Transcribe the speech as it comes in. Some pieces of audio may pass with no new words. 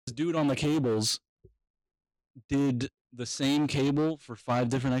dude on the cables did the same cable for 5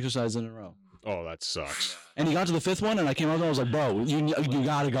 different exercises in a row. Oh, that sucks. And he got to the 5th one, and I came out and I was like, bro, you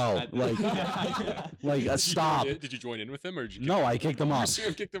gotta go. Stop. Did you join in with him, or did you No, I kicked him off.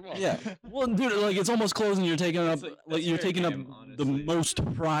 You kicked him off. Yeah. Well, dude, like, it's almost closing. You're taking up, you're taking up the most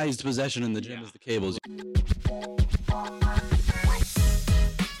prized possession in the gym is the cables.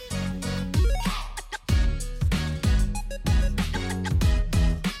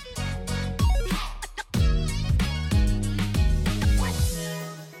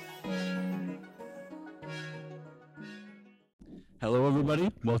 Hello,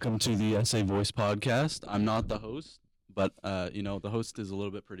 everybody. Welcome to the SA Voice podcast. I'm not the host, but, the host is a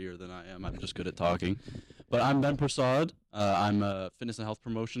little bit prettier than I am. I'm just good at talking. But I'm Ben Prasad. I'm a fitness and health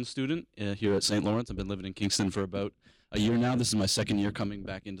promotion student here at St. Lawrence. I've been living in Kingston for about a year now. This is my second year coming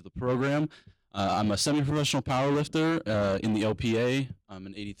back into the program. I'm a semi-professional powerlifter in the LPA. I'm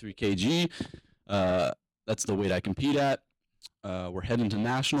an 83 kg. That's the weight I compete at. We're heading to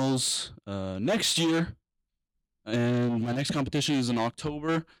nationals next year. And my next competition is in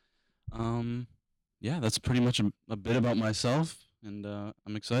October. That's pretty much a bit about myself, and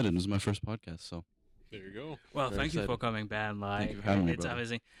I'm excited. This is my first podcast, so. There you go. Well, thank you for coming, Ben. Thank you for having me, it's brother.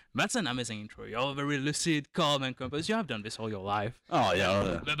 amazing. That's an amazing intro. You're very lucid, calm, and composed. You have done this all your life. Oh, yeah.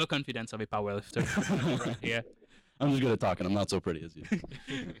 You have the confidence of a powerlifter. Right here. I'm just good at talking. I'm not so pretty as you.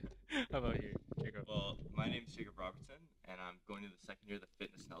 How about you, Jacob? Well, my name is Jacob Robertson, and I'm going to the second year of the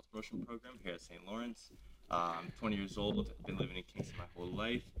Fitness and Health Promotion Program here at St. Lawrence. I'm 20 years old. I've been living in Kingston my whole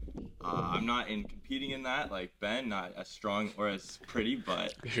life. I'm not competing in that like Ben, not as strong or as pretty,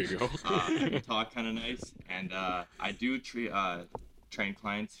 but There you go. talk kind of nice. And I do train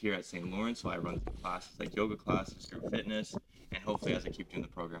clients here at St. Lawrence, so I run classes like yoga classes, group fitness, and hopefully as I keep doing the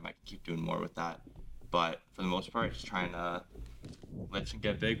program, I can keep doing more with that. But for the most part, just trying to let you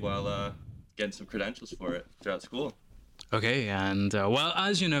get big while getting some credentials for it throughout school. Okay, and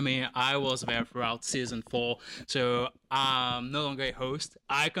as you know me, I was there throughout season 4, so I'm no longer a host.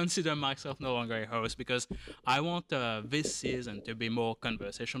 I consider myself no longer a host because I want this season to be more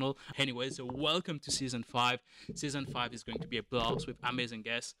conversational. Anyway, so welcome to season 5. Season 5 is going to be a blast with amazing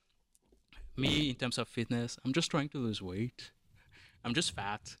guests. Me, in terms of fitness, I'm just trying to lose weight. I'm just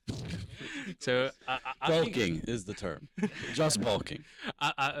fat. So I Bulking is the term. Just bulking.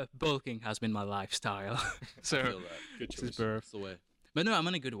 bulking has been my lifestyle. I So feel that. Good this is choice. birth. That's the way. But no, I'm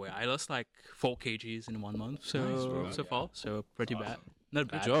in a good way. I lost like 4 kgs in 1 month, so Nice, bro. so far, so pretty bad. Not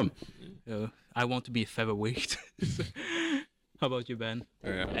Good bad. job. I want to be a featherweight. How about you, Ben?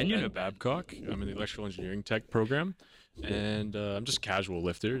 And you I'm know Ben Babcock. I'm in the electrical engineering tech program, and I'm just a casual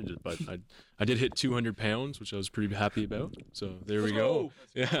lifter. But I did hit 200 pounds, which I was pretty happy about. So there we go.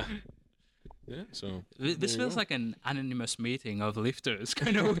 Yeah. Yeah. So This there you feels go. like an anonymous meeting of lifters,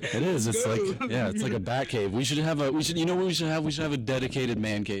 kind of. It is. It's like a bat cave. We should have you know what we should have? We should have a dedicated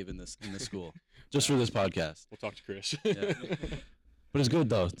man cave in this school. Just for this podcast. We'll talk to Chris. Yeah. But it's good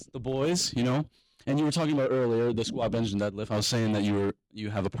though. It's the boys, you know. And you were talking about earlier the squat, bench, and deadlift. I was saying that you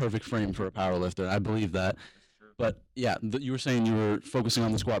have a perfect frame for a power lifter. I believe that. But yeah, you were saying you were focusing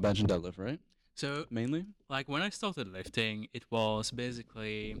on the squat, bench, and deadlift, right? So, Mainly. like when I started lifting, it was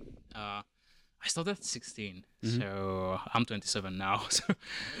basically I started at 16, so I'm 27 now. So,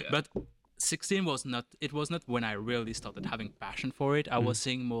 but 16 was not when I really started having passion for it. I was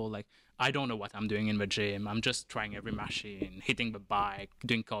seeing more like I don't know what I'm doing in the gym. I'm just trying every machine, hitting the bike,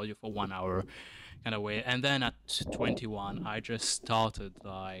 doing cardio for 1 hour, kind of way. And then at 21, I just started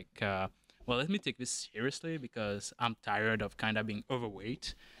like, let me take this seriously because I'm tired of kind of being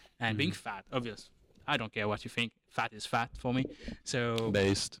overweight and being fat. Obvious, I don't care what you think. Fat is fat for me. So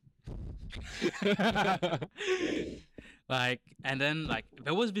Based. and then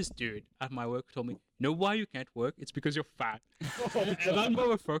there was this dude at my work who told me, "You know why you can't work? It's because you're fat." And that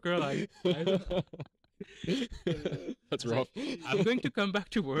motherfucker, That's rough. I'm going to come back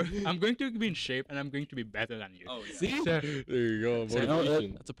to work. I'm going to be in shape, and I'm going to be better than you. Oh, yeah. See? So, There you go. You know,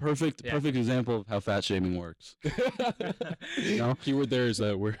 Motivation. that's a perfect example of how fat shaming works. You know? Keyword there is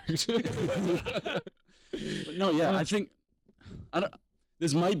that word. But no, yeah, I think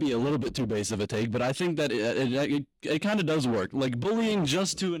this might be a little bit too base of a take, but I think that it kind of does work. Like bullying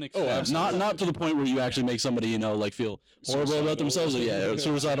just to an extent, absolutely. not to the point where you actually make somebody feel horrible about themselves, or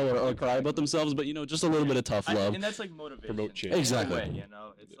suicidal or cry about themselves, but just a little bit of tough love. And that's like motivation. Promote change. in a Exactly. way,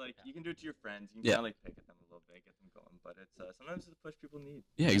 it's like you can do it to your friends. You can Yeah. kind of like pick at them a little bit, get them going. But it's sometimes it's the push people need.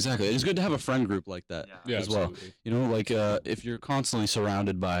 Yeah, exactly. It's good to have a friend group like that Yeah. as well. Absolutely. If you're constantly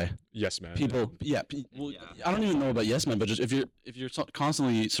surrounded by Yes, man. people, Yeah. I don't even know about yes men, but just if you're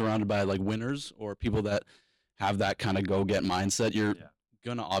constantly surrounded by like winners or people that have that kind of go get mindset, you're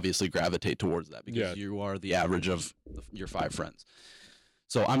gonna obviously gravitate towards that because you are the average of your 5 friends.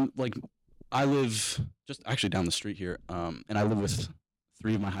 So I live just actually down the street here, and I live with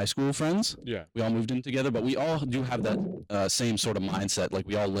 3 of my high school friends. Yeah. We all moved in together, but we all do have that same sort of mindset. Like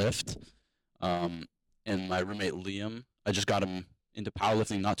we all lift. And my roommate Liam, I just got him into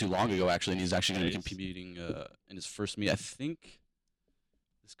powerlifting not too long ago, actually, and he's actually going to be competing in his first meet. I think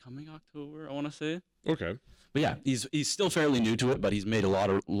this coming October, I want to say. Okay. But yeah, he's still fairly new to it, but he's made a lot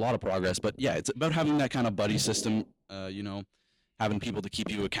of progress. But yeah, it's about having that kind of buddy system, having people to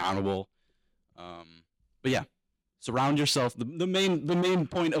keep you accountable. But yeah, surround yourself. The main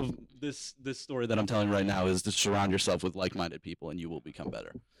point of this story that I'm telling right now is to surround yourself with like-minded people, and you will become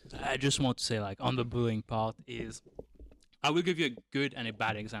better. I just want to say, like, on the bullying part is, I will give you a good and a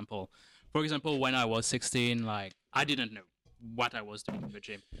bad example. For example, when I was 16, like, I didn't know what I was doing in the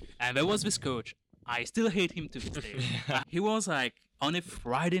gym, and there was this coach. I still hate him to this day. He was like on a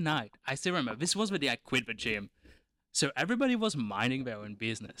Friday night. I still remember this was the day I quit the gym. So everybody was minding their own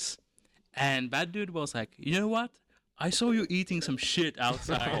business. And that dude was like, you know what? I saw you eating some shit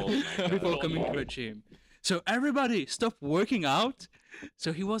outside before coming to the gym. So everybody stop working out.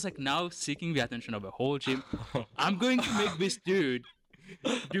 So he was like now seeking the attention of the whole gym. I'm going to make this dude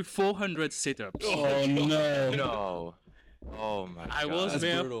do 400 sit-ups. Oh no. No. Oh my god. I was That's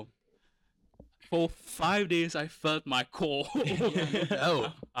there brutal. for 5 days. I felt my core.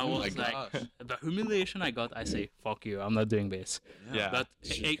 No. I Oh my was like, gosh. the humiliation I got, I say, fuck you, I'm not doing this. Yeah. But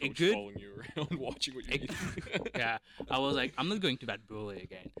It's just a coach good, following you around, watching what you eat. yeah, I was like, I'm not going to that bully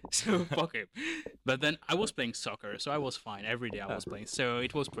again. So fuck him. But then I was playing soccer, so I was fine. Every day I was playing, so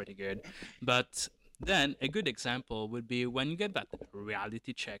it was pretty good. But then a good example would be when you get that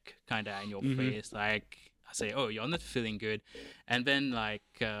reality check kind of in your face, like, I say, oh, you're not feeling good, and then like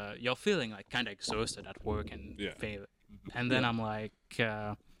you're feeling like kind of exhausted at work and fail, and then I'm like,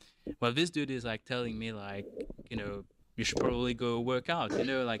 well, this dude is like telling me like, you should probably go work out,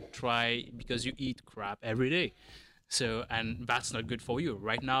 like try because you eat crap every day, so and that's not good for you.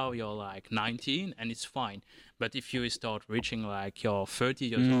 Right now you're like 19 and it's fine, but if you start reaching like you're 30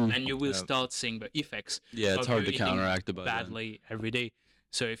 years old, and you will start seeing the effects. Yeah, it's of hard you to eating counteract it by then. badly every day.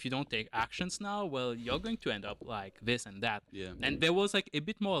 So if you don't take actions now, well, you're going to end up like this and that. Yeah. And there was like a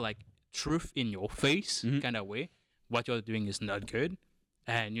bit more like truth in your face kind of way. What you're doing is not good,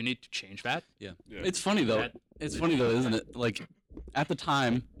 and you need to change that. Yeah. Yeah. It's funny though. That- It's funny though, isn't it? Like at the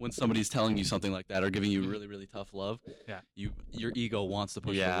time when somebody's telling you something like that or giving you really, really tough love, your ego wants to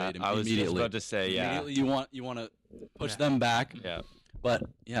push the Yeah, weight I was just immediately. about to say, yeah. Immediately you want to push them back. Yeah. But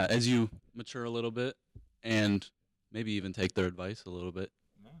yeah, as you mature a little bit and maybe even take their advice a little bit,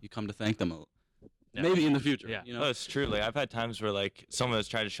 you come to thank them maybe in the future. Yeah. No, it's true. Like I've had times where like someone has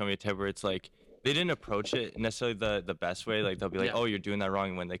tried to show me a tip where it's like they didn't approach it necessarily the best way. Like they'll be like, Yeah. "Oh, you're doing that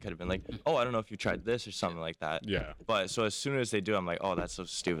wrong," when they could have been like, "Oh, I don't know if you tried this or something like that." Yeah. But so as soon as they do, I'm like, "Oh, that's so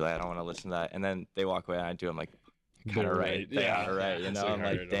stupid. Like, I don't want to listen to that." And then they walk away and I do. I'm like, "Kind of right. They Yeah. are right." You It's know, like, I'm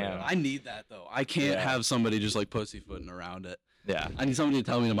alright, like, "Damn." I need that though. I can't Yeah. have somebody just like pussyfooting around it. Yeah. I need somebody to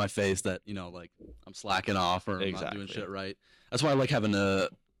tell me to my face that, like I'm slacking off or I'm not Exactly. doing shit right. That's why I like having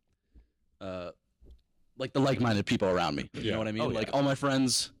like the like-minded people around me. You Yeah. know what I mean? Oh, Like yeah. all my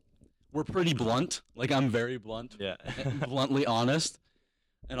friends, we're pretty blunt. Like I'm very blunt, Yeah. bluntly honest,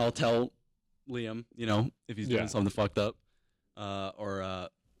 and I'll tell Liam, if he's doing Yeah. something fucked up,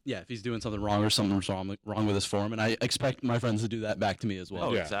 if he's doing something wrong or something's wrong with his form, and I expect my friends to do do that to me as well.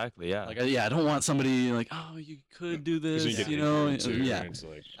 Oh, Yeah. exactly. Yeah. Like I don't want somebody like, oh, you could do this, Because you get you know? ignorant, too, Yeah, and it's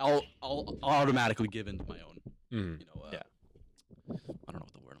like, I'll automatically give into my own, mhm. Yeah. I don't know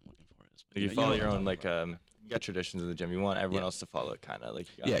what the word I'm looking for is. But You know follow what your I'm own talking like you got traditions in the gym. You want everyone Yeah. else to follow it, kind of like.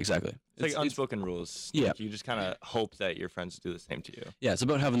 about. Yeah, exactly. It's like unspoken rules. Yeah. Like, you just kind of hope that your friends do the same to you. Yeah, it's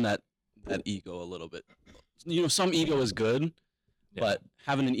about having that ego a little bit. Some ego is good, Yeah. but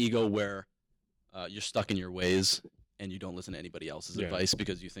having an ego where you're stuck in your ways and you don't listen to anybody else's Yeah. advice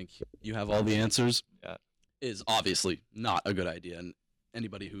because you think you have all the answers Yeah. is obviously not a good idea. And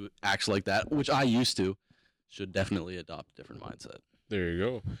anybody who acts like that, which I used to, should definitely adopt a different mindset. There you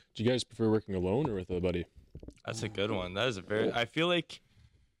go. Do you guys prefer working alone or with a buddy? That's a good one. That is a very. I feel like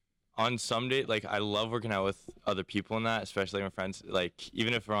on some days, like I love working out with other people in that, especially my friends. Like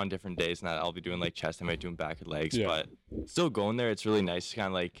even if we're on different days and that, I'll be doing like chest, I might doing back and legs, Yeah. but still going there, it's really nice to kind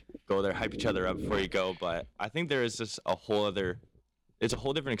of like go there, hype each other up before you go. But I think there is just it's a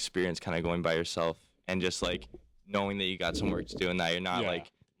whole different experience kind of going by yourself and just like knowing that you got some work to do and that you're not Yeah.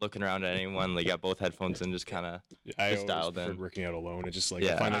 like looking around at anyone, like you got both headphones and just kind of. I Just always dialed prefer in. working out alone. It's just like I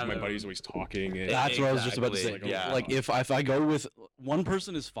Yeah. find like my buddy's always talking. And That's what I was just about to say. Exactly, yeah. Like if I go with one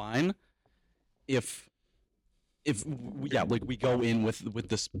person is fine. If we go in with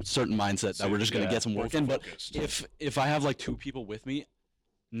this certain mindset that we're just gonna get some work in. But focused. if I have like 2 people with me,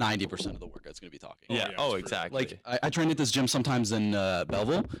 90% of the workout's gonna be talking. Oh, Yeah. yeah, Oh, it's true. exactly. Like I train at this gym sometimes in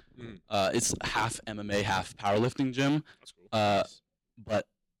Belleville. Mhm. It's half MMA, half powerlifting gym. That's cool. But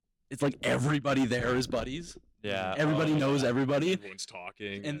it's like everybody there is buddies. yeah. Everybody knows everybody. Everyone's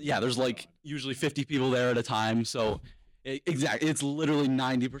talking. And yeah, there's like usually 50 people there at a time. So exactly, it's literally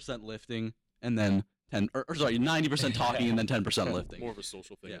 90% lifting and then 90% talking and then 10% lifting. More of a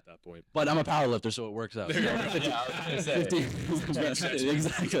social thing Yeah. at that point. But I'm a power lifter, so it works out. There you go. Yeah, I was gonna say. 50,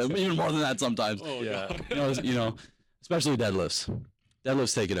 exactly, even more than that sometimes. Oh Yeah. Especially deadlifts.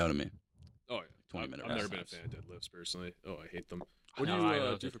 Deadlifts take it out of me. Oh yeah. 20-minute I've never been a rests. fan of deadlifts personally. Oh, I hate them. What do know, you I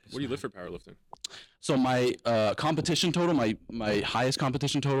love do? it. What do you lift for powerlifting? So my competition total, my highest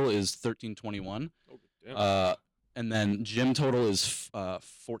competition total is 1321. Oh, damn. And then gym total is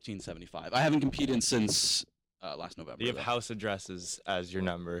 1475. I haven't competed since last November. You have though. house addresses as your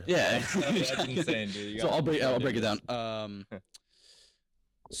number. Yeah. That's insane, dude. You So got- I'll break it down.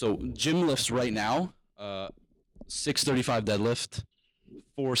 So gym lifts right now, 635 deadlift,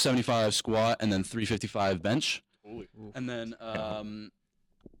 475 squat, and then 355 bench. Holy. And then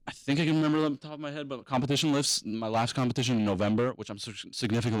I think I can remember them off the top of my head, but competition lifts, my last competition in November, which I'm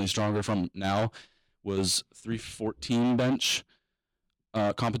significantly stronger from now, was 314 bench,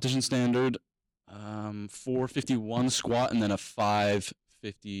 competition standard, 451 squat, and then a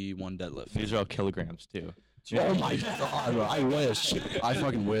 551 deadlift. These are all kilograms too. Oh my god, bro, I wish. I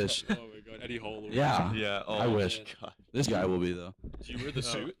fucking wish. Oh my god, Eddie Hall. over Yeah. Yeah. Oh, I wish. God. This guy will be though. there. Do you wear the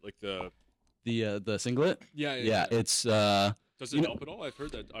suit? Like the. The singlet? Yeah. Yeah, it's Does you it know- help at all? I've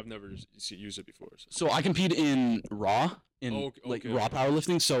heard that. I've never used it before. So. so I compete in raw Okay. raw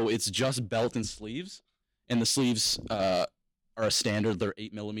powerlifting, so it's just belt and sleeves, and the sleeves are a standard. They're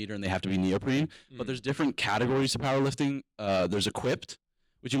 8mm and they have to be neoprene. But Mm. there's different categories to powerlifting. There's equipped,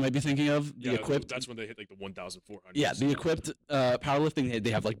 which you might be thinking of. The Yeah, equipped. That's when they hit like the 1,400. Yeah, the equipped powerlifting.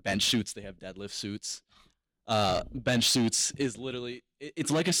 They have like bench suits. They have deadlift suits. Bench suits is literally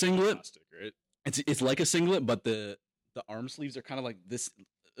it's like a singlet. Plastic, right? It's like a singlet, but the arm sleeves are kind of like this.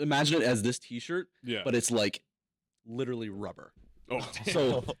 Imagine it as this T-shirt, Yeah. but it's like literally rubber. Oh.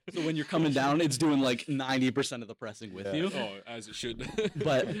 So when you're coming down, it's doing like 90% of the pressing with Yeah. you. Oh, as it should.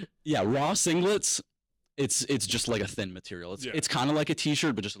 But yeah, raw singlets, it's just like a thin material. Yeah. It's kind of like a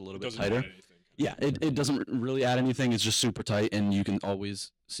T-shirt, but just a little It bit doesn't tighter. add anything. Yeah, it doesn't really add anything. It's just super tight, and you can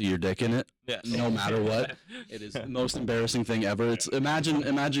always see your dick in it, Yes. no matter what. It is the most embarrassing thing ever. It's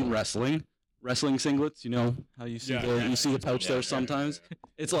imagine wrestling singlets. You know how you see Yeah. you see the pouch Yeah, there yeah, sometimes.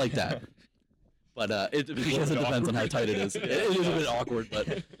 It's like that. But because it bit depends on how awkward. tight it is. It is a bit awkward,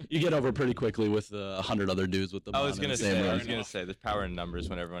 but you get over pretty quickly with 100 other dudes with the. I was bun and gonna the same say. I run. was gonna say. There's power in numbers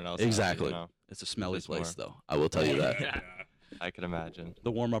when everyone else. has it, Exactly. you know? It's a smelly There's place, more. though. I will tell you that. Yeah. I could imagine.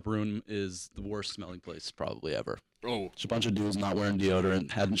 The warm-up room is the worst smelling place probably ever. Oh. Just a bunch of dudes not wearing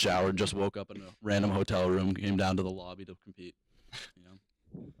deodorant, hadn't showered, just woke up in a random hotel room, came down to the lobby to compete. You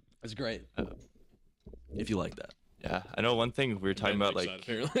know, it's great. If you like that. Yeah, I know one thing we were talking Ben about, likes like.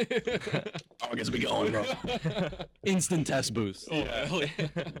 that, apparently. Oh, I guess we going, bro. Instant test boost. Oh, hell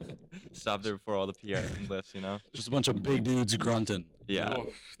yeah. Stop there before all the PR lifts, you know? Just a bunch of big dudes grunting. Yeah. Oh,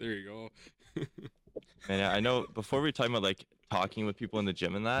 there you go. And yeah, I know before we were talking about like talking with people in the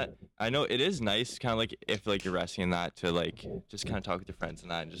gym and that, I know it is nice kind of like if like you're resting and that to like just kind of talk with your friends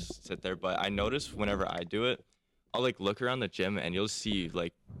and that and just sit there. But I notice whenever I do it, I'll like look around the gym and you'll see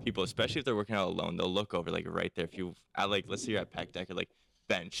like people, especially if they're working out alone, they'll look over like right there. If you at like let's say you're at pec deck or like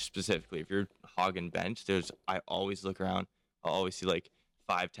bench specifically, if you're hogging bench, I always look around. I'll always see like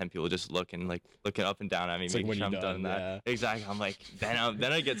 5-10 people just looking up and down at me, It's like making when sure I'm you're done done, that. Exactly. I'm like then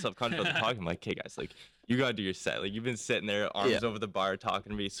I get self-conscious about talking. I'm like, hey guys, like you gotta do your set. Like you've been sitting there, arms Yeah. over the bar,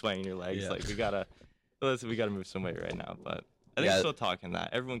 talking to me, swaying your legs. Yeah. Like we gotta move some weight right now. But I think Yeah. still talking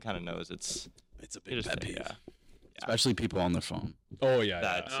that everyone kind of knows it's It's a you big just pet think, peeve. yeah. Especially people on their phone. Oh, yeah.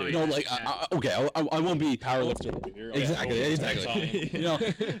 That yeah. too. You know, like, okay, I won't be Powerlifter over here. Exactly, Oh, exactly. it's You know,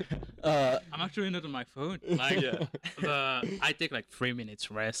 I'm actually not on my phone. Like, I take like 3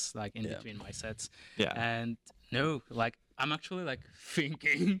 minutes rest, like in Yeah. between my sets. Yeah. And no, like I'm actually like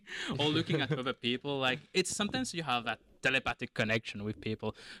thinking or looking at other people. Like it's sometimes you have that telepathic connection with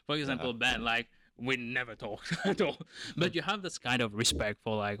people. For example, Ben, like we never talked at all, but you have this kind of respect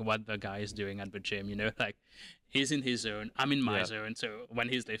for like what the guy is doing at the gym. You know, like he's in his zone, I'm in my Yeah. zone. So when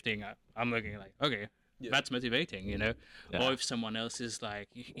he's lifting, I'm looking like, okay. Yeah. That's motivating, you know. Yeah. Or if someone else is like,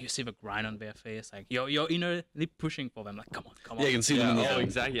 you see the grind on their face, like you're innerly pushing for them, like come on. yeah, you can see them in the Oh, eye.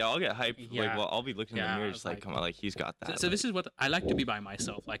 exactly. Yeah, I'll get hyped. Like, Yeah. well, I'll be looking in the Yeah, mirror, it's just like, like- come on, like he's got that. So this is what I like to be by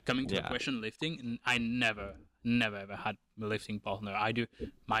myself. Like coming to Yeah. a question lifting, and I never never ever had a lifting partner. I do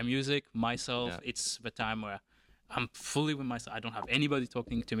my music myself. Yeah. It's the time where I'm fully with myself. I don't have anybody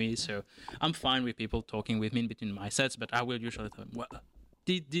talking to me, so I'm fine with people talking with me in between my sets. But I will usually tell them, well,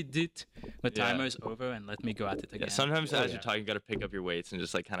 did. The Yeah. timer is over, and let me go at it again. Yeah, sometimes as yeah. you're talking, you got to pick up your weights and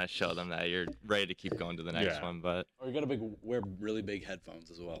just like kind of show them that you're ready to keep going to the next Yeah. one. But Or you gotta wear really big headphones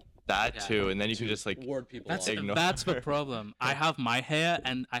as well. that Yeah. too, and then you can just like ward people That's off. Ignore. that's the problem. I have my hair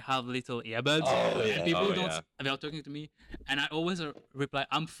and I have little earbuds, Oh, yeah. and people Oh, don't. yeah. They are talking to me, and I always reply,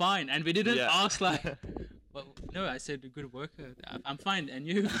 "I'm fine," and they didn't Yeah. ask like, "Well, no, I said good workout. I'm fine," and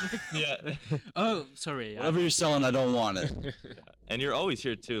you? yeah. Oh, sorry. Whatever you're selling, I don't want it. And you're always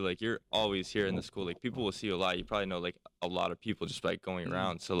here too. Like you're always here in the school. Like people will see you a lot. You probably know like a lot of people just by going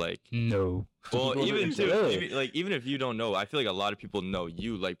around. So like, No. well, people even think too, so. even if you don't know, I feel like a lot of people know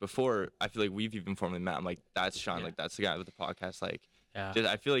you. Like before, I feel like we've even formally met. I'm like, that's Sean. Yeah. Like that's the guy with the podcast. Like, Yeah. just,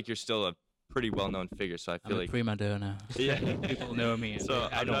 I feel like you're still a pretty well-known figure. So I I'm feel a like prima donna. yeah. People know me. And So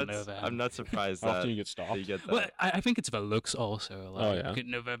I don't know that. I'm not surprised How that often you get stopped? you get that. Well, I think it's the looks also. Like, Oh,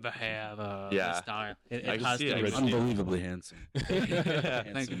 yeah? the hair, the Yeah. style. It I can has see to it, I be can see it. Unbelievably handsome.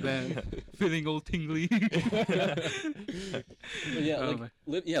 Thank you, man. Feeling all tingly. But yeah, Oh,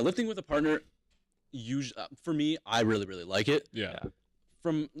 like man. lifting with a partner. Usually, for me, I really like it. Yeah.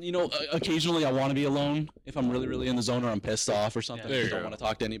 From occasionally I want to be alone if I'm really in the zone or I'm pissed off or something. Yeah. There I you don't go. want to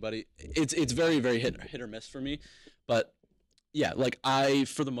talk to anybody. It's very hit or miss for me. But yeah, like I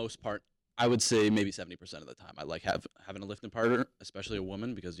for the most part, I would say maybe 70% of the time I like having a lifting partner, especially a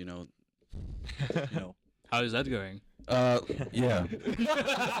woman, because you know. How is that going? Yeah.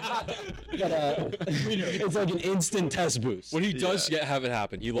 It's like an instant test boost. When he does have it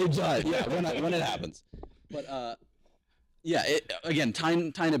happen, he It loves does, yeah, when it happens. But yeah, again,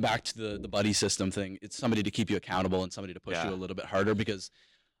 tying it back to the buddy system thing, it's somebody to keep you accountable and somebody to push Yeah. you a little bit harder, because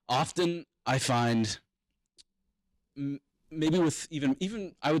often I find maybe with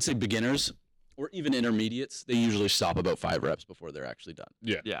even I would say beginners or even intermediates, they usually stop about 5 reps before they're actually done.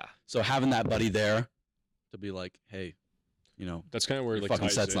 yeah. So having that buddy there to be like, hey, That's kind of where Your like fucking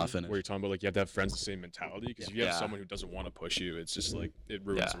ties set's in, not finished. where you're talking about like you have to have friends with the same mentality, because if you have Yeah. someone who doesn't want to push you, it's just like it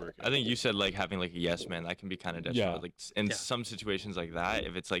ruins Yeah, the workout. I think you said like having like a yes man that can be kind of detrimental. Yeah. Like in Yeah. some situations like that,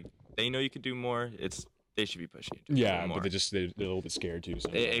 if it's like they know you could do more, they should be pushing you. To do Yeah, more. but they're a little bit scared too.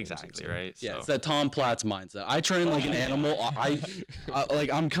 sometimes. Exactly It's, right. yeah, So. it's that Tom Platz mindset. I train like an animal. Like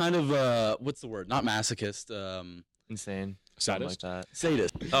I'm kind of what's the word? Not masochist. Insane. Something like Sadist? that.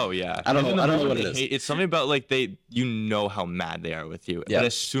 Sadist. Oh yeah. I don't know- Even the I don't know moment what it they is. hate- It's something about like you know how mad they are with you, Yeah. but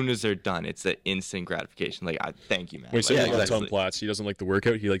as soon as they're done, it's the instant gratification. Like, thank you, man. Wait, so Yeah, you like Tom exactly. Platz? He doesn't like the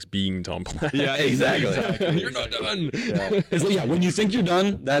workout. He likes being Tom Platz. Yeah, Exactly. You're not done. It's like, yeah, when you think you're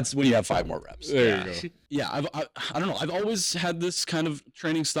done, that's when you have 5 more reps. There Yeah. you go. Yeah, I don't know. I've always had this kind of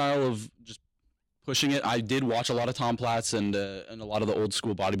training style of just pushing it. I did watch a lot of Tom Platz and a lot of the old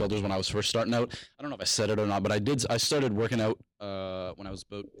school bodybuilders when I was first starting out. I don't know if I said it or not, but I started working out when I was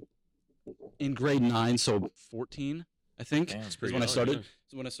about in grade 9, so 14, I think. Damn, Is pretty when I young, started. yeah.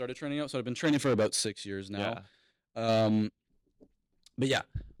 So when I started training out. So I've been training for about 6 years now. Yeah. But yeah,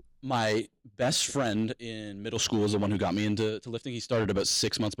 my best friend in middle school is the one who got me into lifting. He started about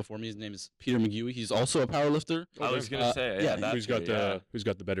 6 months before me. His name is Peter McGuey. He's also a power lifter. I was gonna say, yeah, yeah, that Who's got too, yeah. who's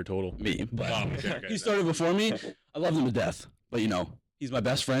got the better total? Me, but Oh, okay. he started before me. I love him to death, but he's my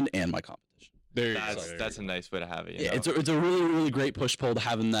best friend and my competition. There you That's go. a nice way to have it. You Yeah, know? it's a really great push pull to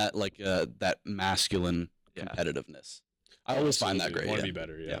having that that masculine Yeah. competitiveness. I always find that great. Want Yeah. to be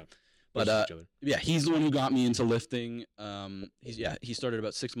better, yeah. Yeah. But Versus each other. yeah, he's the one who got me into lifting. He started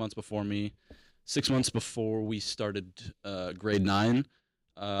about 6 months before me. 6 months before we started grade 9,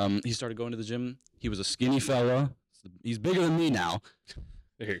 he started going to the gym. He was a skinny fella. He's bigger than me now.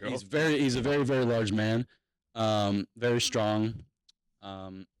 There you go. He's a very large man, very strong.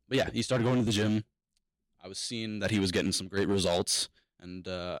 But yeah, he started going to the gym. I was seeing that he was getting some great results, and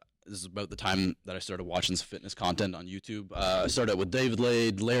this is about the time that I started watching some fitness content on YouTube. I started out with David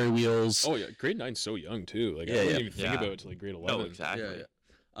Lade, Larry Wheels. Oh yeah, grade 9's so young too. Like Yeah, I didn't yeah. even think Yeah. about it till like grade 11. No, exactly.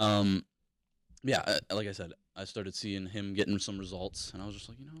 Like I said, I started seeing him getting some results, and I was just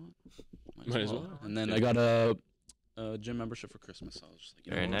like, you know what, Might as well. And then Yeah. I got a gym membership for Christmas. So I was just like,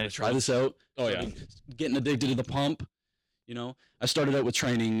 Very I'm gonna nice. try this out. Oh yeah. Started getting addicted to the pump. I started out with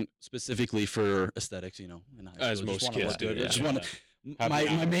training specifically for aesthetics. In high school. As I just most wanna kids look do, good. I yeah. just want to. Have My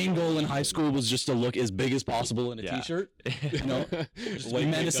an main goal in high school was just to look as big as possible in a Yeah. t-shirt. Just Like, it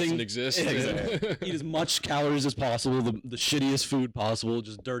menacing. doesn't exist. Yeah, exactly. Eat as much calories as possible, the shittiest food possible,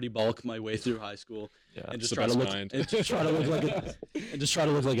 just dirty bulk my way through high school, Yeah. and It's just the try to best look kind. and just try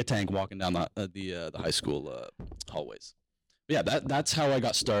to look like a tank walking down the high school hallways. But yeah, that's how I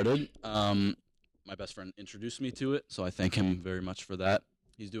got started. My my best friend introduced me to it, so I thank him very much for that.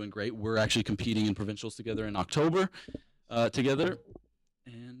 He's doing great. We're actually competing in provincials together in October, together,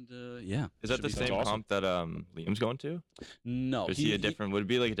 and yeah. Is that should the be same fun. comp that Liam's going to? No, Or is he a different? Would it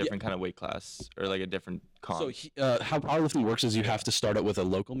be like a different kind of weight class or like a different comp? So how powerlifting works is you have to start out with a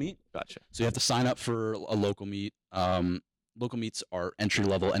local meet. Gotcha. So you have to sign up for a local meet. Local meets are entry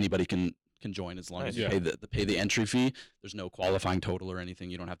level. Anybody can join as long as you Nice. pay the entry fee. There's no qualifying total or anything.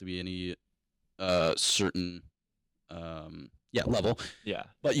 You don't have to be any certain level. Yeah.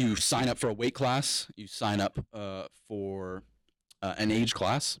 But you sign up for a weight class. You sign up for an age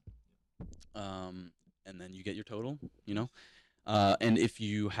class, and then you get your total. You know, and if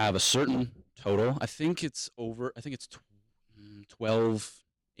you have a certain total, I think it's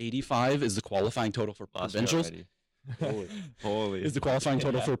 1285 is the qualifying total for Lost me provincials. already. Holy. Is the qualifying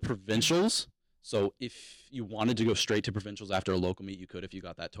total for provincials. So if you wanted to go straight to provincials after a local meet, you could if you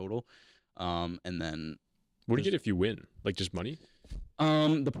got that total. And then What do you get if you win? Like just money?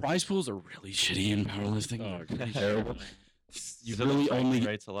 the prize pools are really shitty in powerlifting. Oh, They're pretty terrible. You So really the only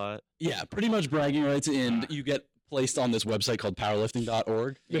rates a lot. yeah, pretty much bragging rights, and you get placed on this website called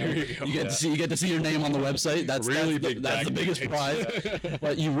powerlifting.org. There you go. You get to see your name on the website. That's Really that's, big that's the bragging biggest prize. rights.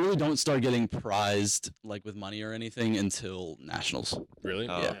 But you really don't start getting prized like with money or anything until nationals. Really?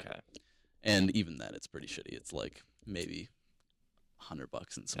 Oh, Yeah. okay. And even then, it's pretty shitty. It's like maybe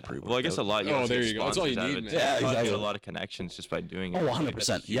 $100 and some Yeah. pre-workout. Well, I guess a lot. Oh, also there get you go. That's all you sponsors out of need, it, man. too. Yeah, You exactly. get a lot of connections just by doing it. Oh, Like, 100%.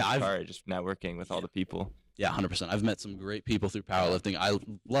 that's a Yeah, huge I've- part, just networking with all the people. Yeah, 100%. I've met some great people through powerlifting. I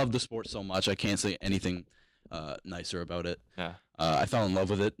love the sport so much. I can't say anything nicer about it. Yeah. I fell in love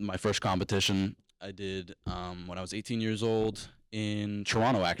with it. My first competition I did when I was 18 years old in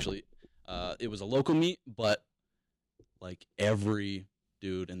Toronto, actually. It was a local meet, but like every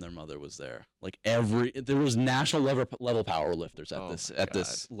dude and their mother was there. Like there was national level power lifters at Oh this my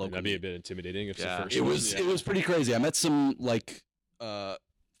this And local that'd be a meet. bit intimidating if Yeah. it's the It first one. was pretty crazy. I met some like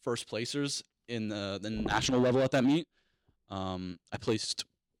first placers in the national level at that meet. I placed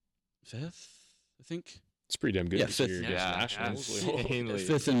 5th, I think. It's pretty damn good. Yeah, to fifth. see your Yeah. nationals. Yeah. Insanely.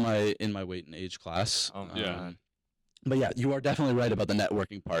 5th in my weight and age class. Oh my Yeah. God. But yeah, you are definitely right about the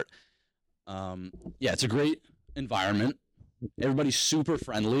networking part. Yeah, it's a great environment. Everybody's super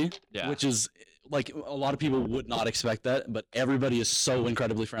friendly, Yeah. which is like a lot of people would not expect that, but everybody is so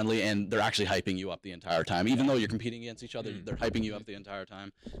incredibly friendly, and they're actually hyping you up the entire time. Even though you're competing against each other, they're hyping you up the entire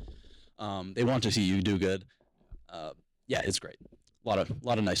time. They want to see you do good. Yeah, it's great. A lot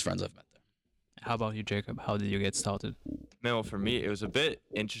of nice friends I've met there. How about you, Jacob? How did you get started? Man, well, for me, it was a bit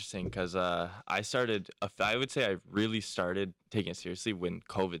interesting because I started, I would say I really started taking it seriously when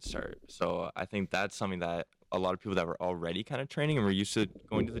COVID started. So I think that's something that a lot of people that were already kind of training and were used to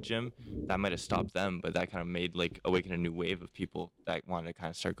going to the gym, that might have stopped them, but that kind of made like awaken a new wave of people that wanted to kind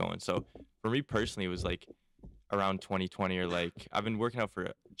of start going. So for me personally, it was like around 2020 or like, I've been working out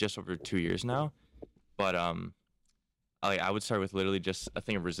for just over 2 years now, but I would start with literally just a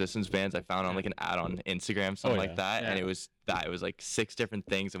thing of resistance bands I found on like an ad on Instagram, something Oh, like yeah. that. And Yeah. it was like 6 different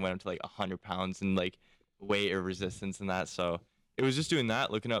things and went up to like 100 pounds and like weight or resistance and that. So it was just doing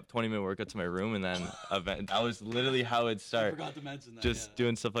that, looking up 20-minute workouts in my room, and then that was literally how it'd start. to mention that. Just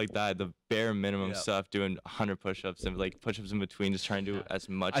doing stuff like that, the bare minimum Yeah. stuff, doing 100 push-ups and like push-ups in between, just trying to do as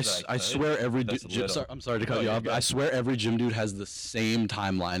much as I I could. swear every That's gym, little. I'm sorry to cut No, you you're off, but good. I swear every gym dude has the same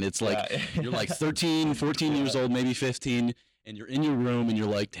timeline. It's like Yeah. you're like 13, 14 years old, maybe 15, and you're in your room and you're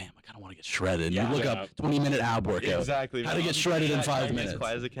like, damn, I kind of want to get shredded. And Yeah. you look Yeah. up 20-minute ab workout. Exactly. How to man. get shredded in Yeah, 5 trying to get minutes. As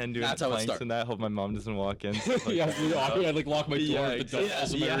quiet as I can, doing That's how it planks starts. and that. Hope my mom doesn't walk in. stuff like Yeah, that. it's awkward. I'd like lock my door Yeah, with the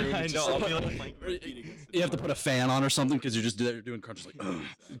dumbbells in my room. I It's know. just I'll like- be like planking repeating against the You have to door. put a fan on or something because you're just there doing crunches like,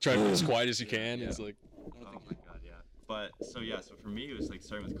 Try to be as quiet as you can. Yeah. It's like, Oh my god, yeah. But so for me it was like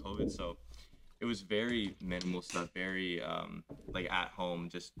starting with COVID, so it was very minimal stuff, very like at home,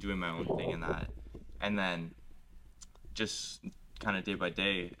 just doing my own thing and that. And then just kind of day by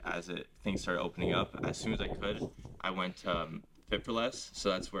day as things started opening up, as soon as I could, I went to Fit for Less. So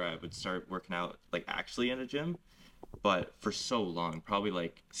that's where I would start working out like actually in a gym. But for so long, probably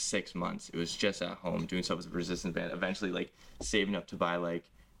like 6 months, it was just at home doing stuff with a resistance band. Eventually, like saving up to buy like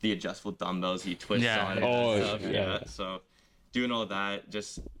the adjustable dumbbells you twist Yeah. on it. Oh, and stuff. yeah. Yeah. So doing all that,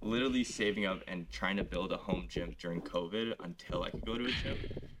 just literally saving up and trying to build a home gym during COVID until I could go to a gym.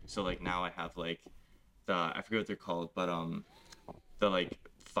 So like now I have like I forget what they're called, but the like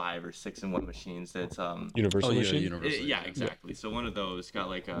 5 or 6 in one machines that's universal machine. universal. yeah, exactly. So one of those got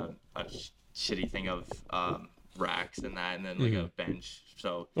like a shitty thing of racks and that, and then like a bench.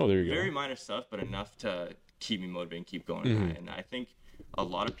 So Oh, there you go. very minor stuff, but enough to keep me motivated and keep going. Mm-hmm. And I think a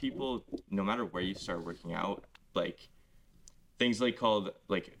lot of people, no matter where you start working out, like things like called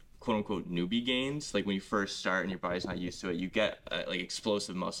like quote unquote newbie gains. Like when you first start and your body's not used to it, you get like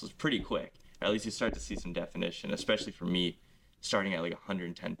explosive muscles pretty quick. Or at least you start to see some definition, especially for me, starting at like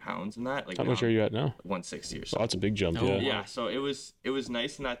 110 pounds in that. Like How much are you at now? 160 or Oh, so. that's a big jump. Oh, Yeah. Yeah, so it was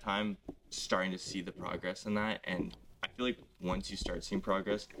nice in that time starting to see the progress in that, and I feel like once you start seeing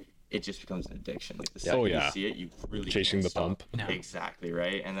progress, it just becomes an addiction. Like the second yeah. you see it, you really Chasing can't the stop. pump. Yeah. Exactly,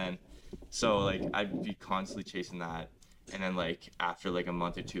 right? And then so like I'd be constantly chasing that, and then like after like a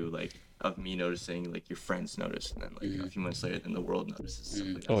month or two like of me noticing, like your friends notice, and then like a few months later then the world notices, stuff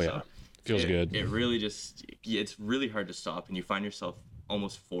like that. Oh, yeah. So Feels good. It really just it's really hard to stop, and you find yourself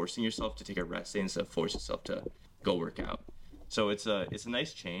almost forcing yourself to take a rest day instead of force yourself to go work out. So it's a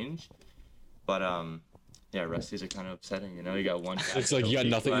nice change, but yeah, rest days are kind of upsetting. You know, you got one. It's like you got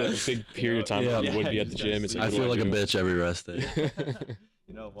nothing, like, a big period of time where you would be at the gym. It's like, I what do feel like a do? bitch every rest day.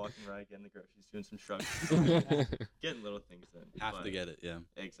 You know, walking around, getting the groceries, doing some shrugs, getting little things in. Have but- to get it, yeah.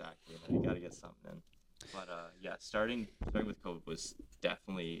 Exactly. You know, you got to get something in. But yeah, starting with COVID was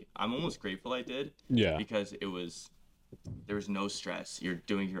definitely. I'm almost grateful I did Yeah. because there was no stress. You're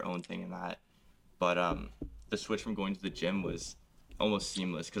doing your own thing in that. But the switch from going to the gym was almost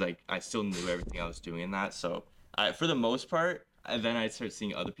seamless because I still knew everything I was doing in that. So for the most part, and then I'd start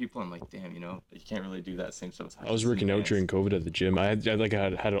seeing other people. I'm like, damn, you know, you can't really do that same stuff. I was working out during COVID at the gym. I had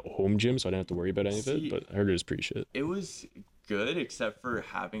a home gym, so I didn't have to worry about any of it. But I heard it was pretty shit. It was good except for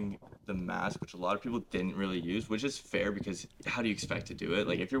having the mask, which a lot of people didn't really use, which is fair because how do you expect to do it?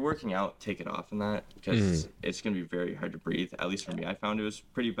 Like if you're working out, take it off in that because it's gonna be very hard to breathe. At least for me, I found it was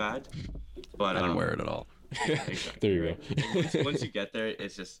pretty bad. But I didn't wear it at all. Exactly, There you right? go. Once you get there,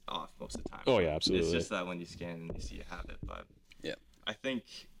 it's just off most of the time. Oh, yeah, absolutely. It's just that when you scan and you see you have it, but Yeah. I think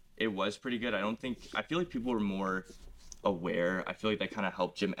it was pretty good. I feel like people were more aware. I feel like that kind of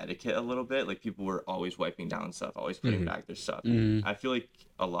helped gym etiquette a little bit. Like people were always wiping down stuff, always putting back their stuff. I feel like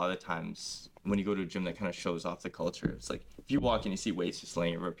a lot of the times when you go to a gym that kind of shows off the culture, it's like if you walk and you see weights just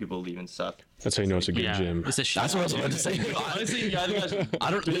laying everywhere, people leaving stuff. That's how you know it's a good Yeah, gym. it's a shit. That's what I was about to say. Honestly, I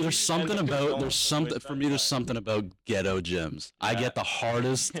don't. There's something about ghetto gyms. I get the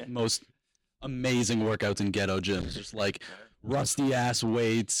hardest, most amazing workouts in ghetto gyms. Just like rusty ass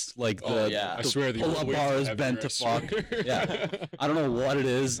weights, like the I swear the pull-up weights bar are is bent to everywhere, I fuck. swear. Yeah, I don't know what it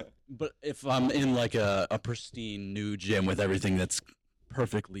is, but if I'm in like a pristine new gym with everything that's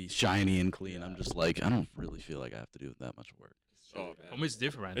perfectly shiny and clean, I'm just like, I don't really feel like I have to do that much work. Oh, man. It's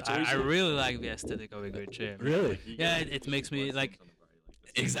different. It's I always- really like the aesthetic of a good gym. Really? Yeah, it makes me like.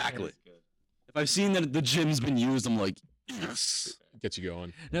 Exactly. If I've seen that the gym's been used, I'm like, yes. Gets you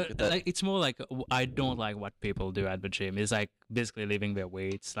going. No, at that. like it's more like I don't like what people do at the gym. It's like basically leaving their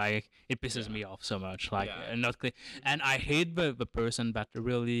weights. Like it pisses me off so much. Like not clean. And I hate the person that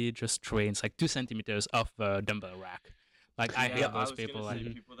really just trains like 2 centimeters off the dumbbell rack. Like I hate those people. Like,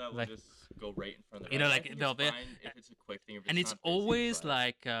 people that will like- just go right in front of the You know, rack. I like, think they'll it's be- fine if it's a quick thing. If and it's not crazy, always but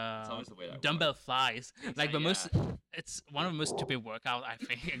like always the way that dumbbell works. flies. Like the Exactly, most, it's one of the most stupid workout I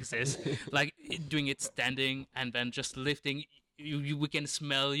think exists. Like doing it standing and then just lifting. We can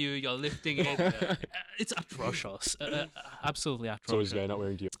smell you. You're lifting it. It's atrocious. Absolutely It's always atrocious. a guy not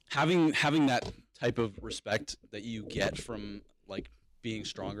wearing gear. Having that type of respect that you get from like being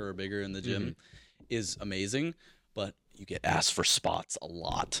stronger or bigger in the gym is amazing, but you get asked for spots a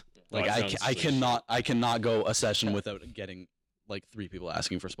lot. Like it I, sounds I cannot go a session without getting like 3 people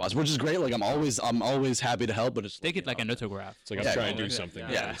asking for spots, which is great. Like I'm always happy to help, but it's Take it like an autograph. It's like Yeah, I'm trying to do yeah, something.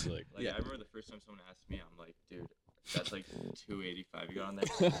 yeah. but It's like, Like Yeah. I remember the first time someone asked me, I'm like, dude, that's like 285 you got on there.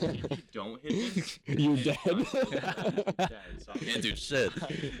 If you don't hit this, You're it's dead. dead. So I'm can't like- do shit.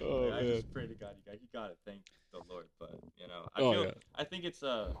 Oh, I man. just pray to God he got it. Thank the Lord. But you know, Oh, yeah. I think it's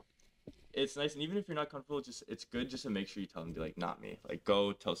nice, and even if you're not comfortable, it's good just to make sure you tell them, be like, not me. Like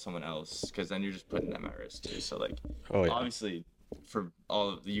go tell someone else, because then you're just putting them at risk too. So like, Oh, yeah. obviously, for all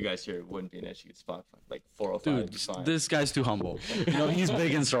of you guys here, it wouldn't be an issue. You could spot like 405. Dude, would be fine. this guy's too humble. You know, he's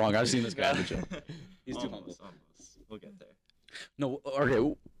big and strong. I've seen this guy at the gym. He's too humble. almost. We'll get there. No,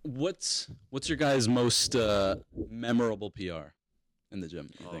 okay. What's your guys' most memorable PR in the gym?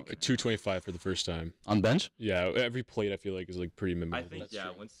 You think Like 225 for the first time. on bench? Yeah, every plate I feel like is like pretty I memorable. think That's yeah.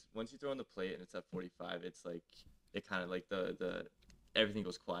 true. Once you throw on the plate and it's at 45, it's like it kind of like the everything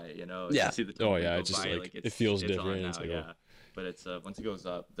goes quiet. You know. Yeah. You see the Oh, tumbler yeah, go it's just by, like, it feels it's on different, now, it's like, oh. yeah. But it's once it goes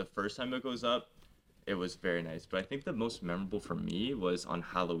up, the first time it goes up, it was very nice. But I think the most memorable for me was on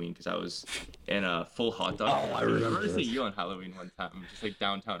Halloween because I was in a full hot dog. Oh, I remember seeing this. you on Halloween one time, just like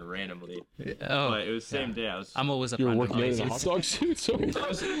downtown randomly. Oh, But it was the same day. I was. I'm always a You were fan of working out in a those. hot dog suit, so I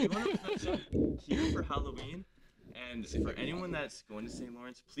was you wanna know what's up? Here for Halloween. And for anyone that's going to St.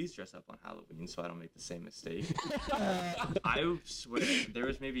 Lawrence, please dress up on Halloween so I don't make the same mistake. I swear there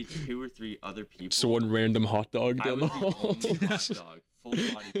was maybe 2 or 3 other people. So one random hot dog I down the was the hall. only hot dog, full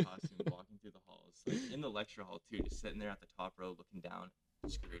body costume, walking through the halls, like in the lecture hall too, just sitting there at the top row looking down.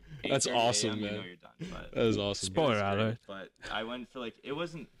 Screwed. That's 8:30 awesome, a.m., man. You know you're done. But That is awesome. Spoiler it was great. alert. But I went for like it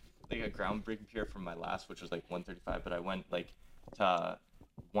wasn't like a groundbreaking PR from my last, which was like 135, but I went like to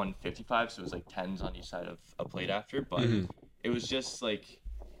 155, so it was like 10s on each side of a plate after. But it was just like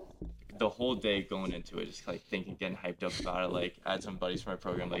the whole day going into it, just like thinking, getting hyped up about it. Like I had some buddies from my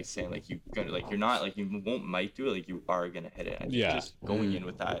program like saying like you're not like you won't might do it, like you are gonna hit it. I think Yeah. just going in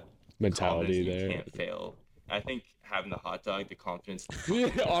with that Mentality confidence that there. you can't fail. I think having the hot dog, the confidence.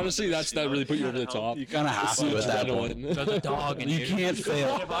 Honestly, that really put you over the top. You kind of have to at that point. There's a dog in You here. can't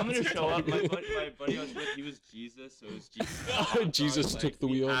fail. If I'm gonna show up, my buddy I was with, he was Jesus, so it was Jesus. Jesus took the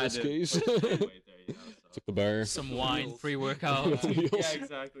wheel in this case. Took the bar. Some wine, pre-workout. Yeah,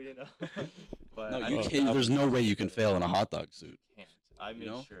 exactly. You know. But No, I you think can't, there's no way you can fail in a hot dog suit. can't. I made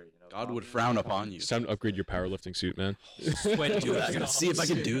know? sure. You know. God would frown upon you. It's time to upgrade your powerlifting suit, man. Sweat Dude, I gotta see if I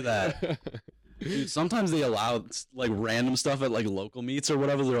can do that. Dude, sometimes they allow like random stuff at like local meets or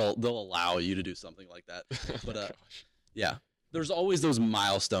whatever. They'll allow you to do something like that. But Gosh. yeah, there's always those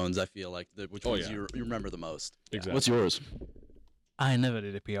milestones. I feel like which Oh, ones yeah. you remember the most. Exactly. What's yours? I never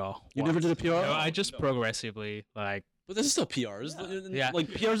did a PR. You never did a PR? No, I just progressively like. But this is still PRs. Yeah. Like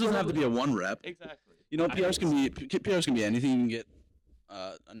PRs doesn't have to be a 1 rep. Exactly. You know, PRs can be anything. You can get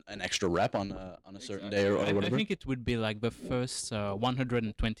an extra rep on a certain day or I whatever. think it would be like the first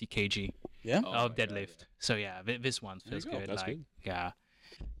 120 kg Yeah. Oh of my God, deadlift. So yeah, this one There you feels go. good. That's like good. yeah,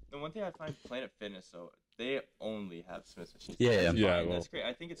 The one thing I find Planet Fitness, though, they only have Smith machines. Yeah, yeah. That's Yeah, fine, well- that's great.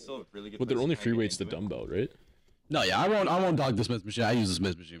 I think it's still a really good. But they're place only to free kinda get weights the into it. dumbbell, right? No, yeah, I won't dog the Smith machine. I use the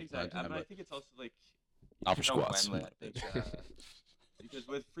Smith machine from time Exactly, to time, but I but think it's also like. not for you know squats. when, like, I think, because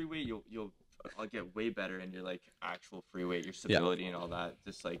with free weight, you'll get way better in your like actual free weight, your stability and all that.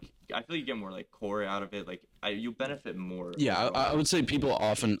 Just like I feel you get more like core out of it. Like you benefit more. Yeah, I overall. would say people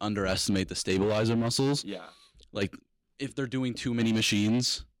often underestimate the stabilizer muscles. Yeah. Like if they're doing too many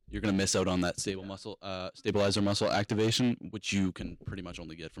machines, you're gonna miss out on that stabilizer muscle activation, which you can pretty much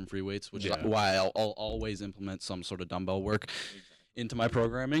only get from free weights. Which Yeah. is why I'll always implement some sort of dumbbell work into my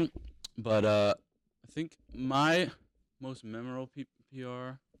programming. But I think my most memorable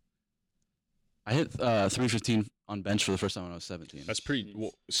PR, I hit 315 on bench for the first time when I was 17. That's pretty.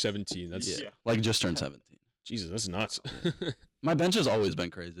 17. That's yeah, Yeah. like just turned 17. Jesus. That's nuts. My bench has always been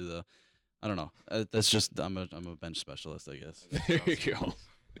crazy though. I don't know. That's just I'm a bench specialist, I guess. There you go.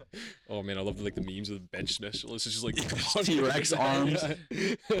 Oh man, I love like the memes of the bench specialist. It's just like T-Rex arms.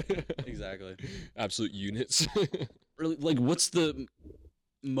 Yeah. Exactly. Absolute units. Really, like, what's the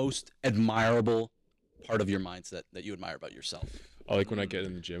most admirable part of your mindset that you admire about yourself? I like when I get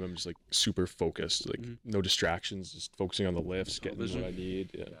in the gym, I'm just like super focused, like no distractions, just focusing on the lifts, getting what I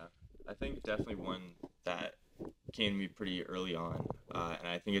need. Yeah. Yeah, I think definitely one that came to me pretty early on, and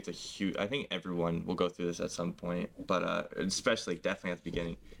I think it's a huge. I think everyone will go through this at some point, but especially definitely at the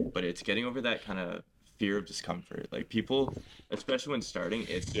beginning. But it's getting over that kind of fear of discomfort. Like people, especially when starting,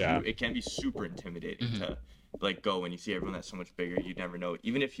 it can be super intimidating to like go when you see everyone that's so much bigger. You never know.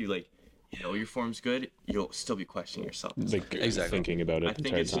 Even if you like, you know your form's good, you'll still be questioning yourself. Like Exactly. thinking about it I the think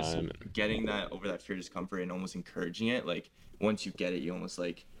entire it's just time. getting that over that fear of discomfort and almost encouraging it. Like once you get it, you almost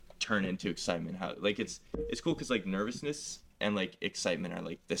like turn into excitement. How like it's cool because like nervousness and like excitement are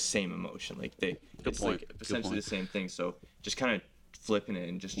like the same emotion. Like it's point. like Good essentially point. the same thing. So just kind of flipping it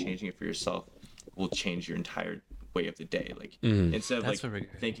and just changing it for yourself will change your entire way of the day. Like instead of That's like very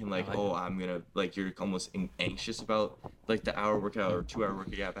good. thinking like, I like oh, I'm gonna like you're almost anxious about like the hour workout or 2 hour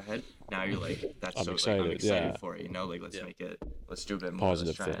workout you have ahead. Now you're like that's I'm so excited, like I'm excited yeah. for it. You know, like let's Yeah. make it. Let's do a bit more. Positive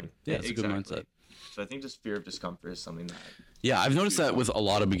let's try thing. and- Yeah, it's a good mindset. So I think just fear of discomfort is something that Yeah, I've noticed that with a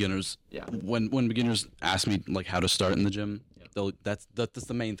lot of beginners. Yeah. When beginners ask me like how to start in the gym, that's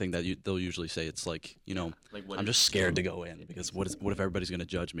the main thing that they'll usually say. It's like, you know, like what I'm is- just scared to go in because what if everybody's gonna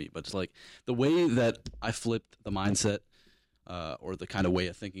judge me? But it's like the way that I flipped the mindset, or the kind of way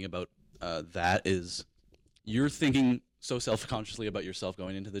of thinking about that is, you're thinking so self-consciously about yourself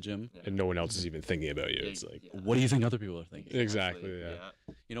going into the gym. And no one else is even thinking about you. It's like Yeah. What do you think other people are thinking? exactly, yeah.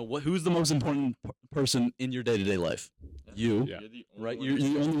 You know, who's the most important person in your day-to-day life? You, Yeah. You're the only right? one You're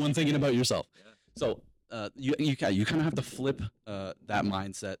who's- the only one thinking about yourself. Yeah. So you kind of have to flip that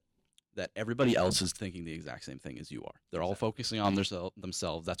mindset that everybody else is thinking the exact same thing as you are. They're all focusing on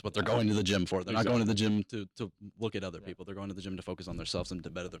themselves. That's what they're going to the gym for. They're not going to the gym to look at other people. They're going to the gym to focus on themselves and to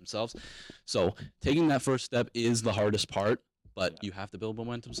better themselves. So taking that first step is the hardest part, but you have to build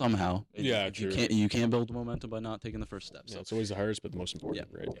momentum somehow. Yeah, you true. you can't build momentum by not taking the first step. Yeah, So, it's always the hardest, but the most important,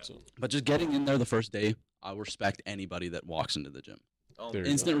 right? So but just getting in there the first day, I respect anybody that walks into the gym. Oh, There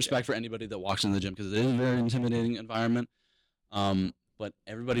you Instant go. respect for anybody that walks into the gym because it is a very intimidating environment. But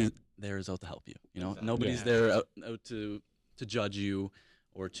everybody there is out to help you. You know, Exactly. nobody's Yeah. there out to judge you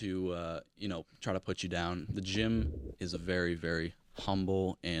or to try to put you down. The gym is a very, very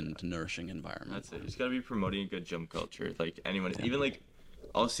humble and nourishing environment. That's it. You just gotta be promoting a good gym culture. Like anyone, even like,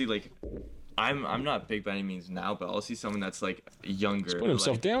 I'll see like, I'm not big by any means now, but I'll see someone that's like younger. put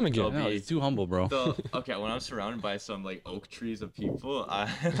himself like, down again. they'll No, be- he's too humble, bro. Okay, when I'm surrounded by some like oak trees of people,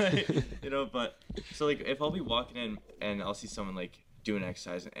 but so like if I'll be walking in and I'll see someone like doing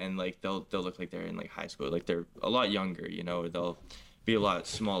exercise and like they'll look like they're in like high school, like they're a lot younger, or they'll be a lot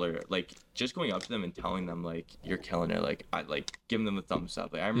smaller. Like just going up to them and telling them like you're killing it, like I like giving them a thumbs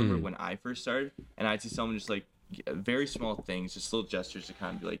up. Like I remember when I first started and I'd see someone just like very small things, just little gestures to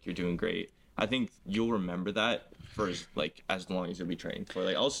kind of be like you're doing great. I think you'll remember that for as long as you'll be training for.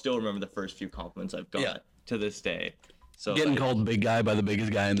 Like I'll still remember the first few compliments I've got to this day. So Getting like, called big guy by the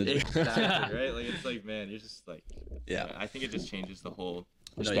biggest guy in the gym. exactly right. Like it's like man, you're just like Yeah. I think it just changes the whole.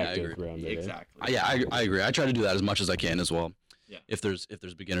 No, yeah, I Perspective agree. around it. Exactly. I agree. I try to do that as much as I can as well. Yeah. If there's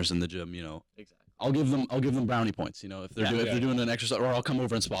beginners in the gym, Exactly. I'll give them brownie points. If they're Yeah. if they're doing an exercise, or I'll come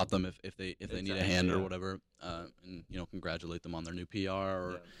over and spot them if they need a hand or yeah. whatever, and congratulate them on their new PR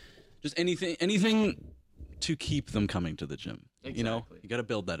or Yeah. just anything to keep them coming to the gym. Exactly. You got to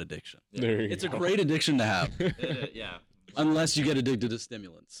build that addiction. There you It's a go. great addiction to have, Yeah. unless you get addicted to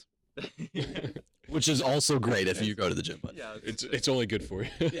stimulants, which is also great if you go to the gym, but Yeah. It's only good for you.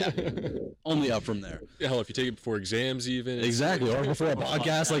 Yeah. only up from there. Hell, if you take it before exams, even it's- Exactly, or before a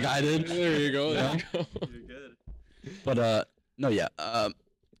podcast like I did. There you go. Yeah. There you go. You're good. But no, yeah.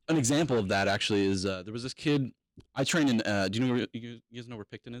 An example of that actually is there was this kid I trained in. Do you know where you guys know where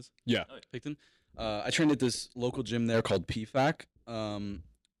Picton is? Yeah. Picton. I trained at this local gym there called PFAC.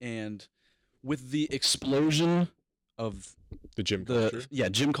 And with the explosion of The gym the culture.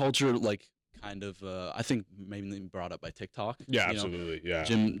 gym culture, like kind of I think maybe brought up by TikTok. Yeah, you know, absolutely. Yeah.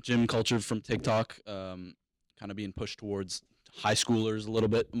 gym culture from TikTok, kind of being pushed towards high schoolers a little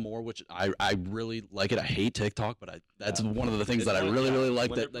bit more, which I really like it. I hate TikTok, but that's one of the things that I really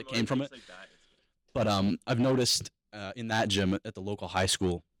like When that they're came from promoting it. things like that, it's But I've noticed in that gym at the local high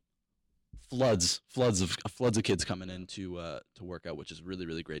school, floods of kids coming in to work out, which is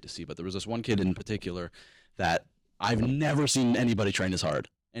really great to see. But there was this one kid in particular that I've never seen anybody train as hard.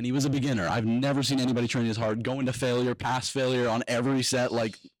 And he was a beginner. I've never seen anybody train as hard, going to failure, past failure on every set,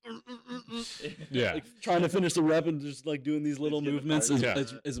 like Yeah. like trying to finish the rep and just like doing these little get the movements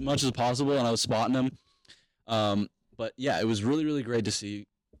parts. as much as possible. And I was spotting him. But yeah, it was really great to see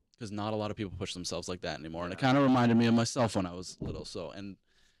because not a lot of people push themselves like that anymore. And it kind of reminded me of myself when I was little. So, and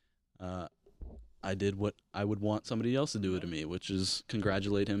I did what I would want somebody else to do to me, which is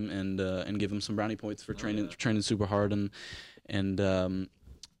congratulate him and give him some brownie points for training super hard and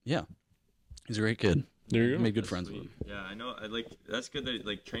yeah, he's a great kid. There you go. Made good That's friends sweet. with him. Yeah, I know. That's good that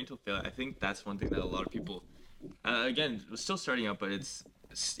like train till failure. I think that's one thing that a lot of people, again, we're still starting out, but it's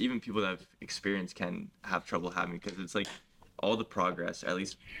even people that have experience can have trouble having because it's like all the progress, at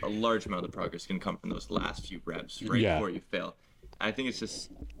least a large amount of the progress, can come from those last few reps right Yeah. before you fail. I think it's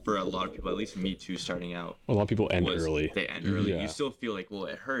just for a lot of people, at least me too, starting out. A lot of people end was early. They end early. Yeah. You still feel like, well,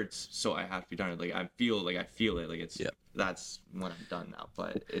 it hurts, so I have to be done. Like I feel it. Like it's Yeah. that's when I'm done now.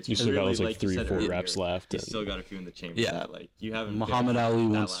 But it's You still got really, those like like you 3 said 4 earlier, reps left. You and- still got a few in the chamber. Yeah. That, like you haven't. Muhammad got Ali that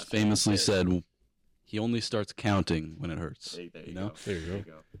once last famously bit. said, "He only starts counting when it hurts." There you You know, go. There you There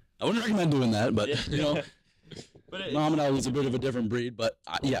go. you I wouldn't recommend doing that, but Yeah. But it, Muhammad Ali's a bit of a different breed. But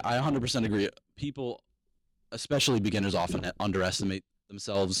I 100% agree. People, especially beginners, often underestimate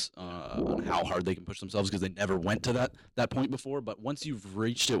themselves on how hard they can push themselves because they never went to that point before. But once you've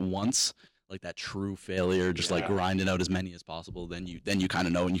reached it once, like that true failure, just like Yeah. grinding out as many as possible, then you kind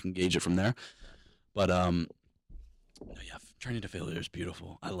of know and you can gauge it from there. But no, yeah, training to failure is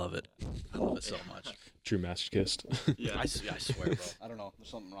beautiful. I love it. I love it so much. True masochist. yeah. I swear, bro. I don't know. There's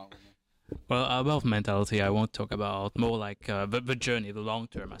something wrong with me. Well, about mentality, I won't talk about more like the journey, the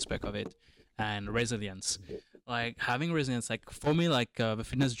long-term aspect of it, and resilience. Like having resilience, like for me, like the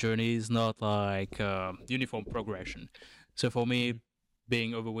fitness journey is not like uniform progression. So for me,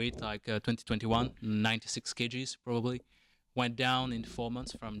 being overweight, like 2021, 96 kgs probably, went down in 4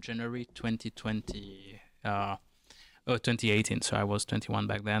 months from January 2020, 2018. So I was 21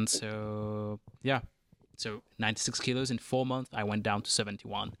 back then. So yeah, so 96 kilos in 4 months, I went down to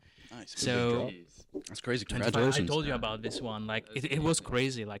 71. Nice. So Jeez. That's crazy. 25. Congratulations. I told you about this one. Like it was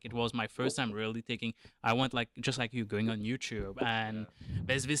crazy. Like it was my first time really taking. I went like just like you going on YouTube, and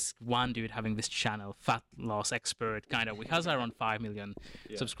there's this one dude having this channel, Fat Loss Expert, kind of. He has around 5 million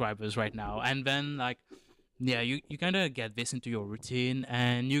subscribers right now, and then like. Yeah, you kind of get this into your routine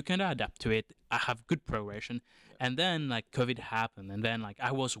and you kind of adapt to it. I have good progression. And then like COVID happened, and then like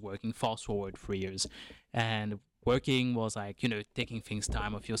I was working fast forward 3 years, and working was like, taking things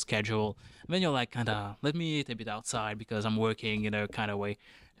time off your schedule. And then you're like, kind of, let me eat a bit outside because I'm working, kind of way.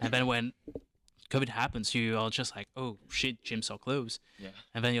 And then when COVID happens, you are just like, oh shit, gyms are closed. Yeah.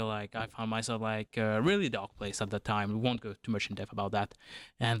 And then you're like, I found myself like a really dark place at that time. We won't go too much in depth about that.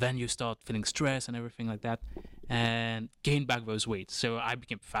 And then you start feeling stress and everything like that, and gain back those weights. So I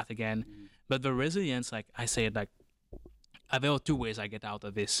became fat again. But the resilience, like I said, like there are two ways I get out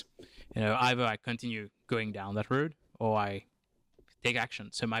of this. Either I continue going down that road or I take action.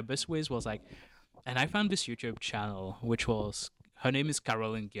 So my best ways was like, and I found this YouTube channel, which was, her name is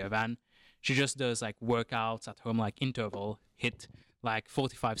Caroline Girvan. She just does like workouts at home, like interval, hit like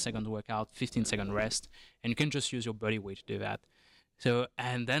 45-second workout, 15-second rest, and you can just use your body weight to do that. So,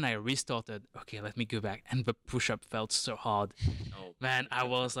 and then I restarted, okay, let me go back. And the push-up felt so hard. Oh. Man, I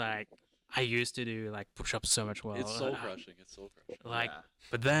was like, I used to do like push-ups so much well. It's soul crushing. It's soul crushing. Like, Yeah.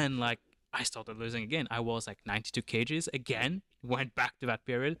 but then like I started losing again. I was like 92 kgs again, went back to that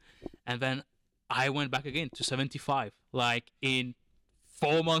period. And then I went back again to 75, like in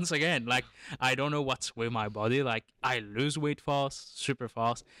 4 months again. Like, I don't know what's with my body. Like, I lose weight fast, super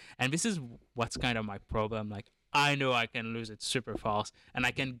fast. And this is what's kind of my problem. Like, I know I can lose it super fast, and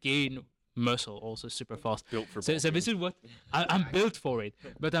I can gain muscle also super fast. Built for So this is what I'm built for it.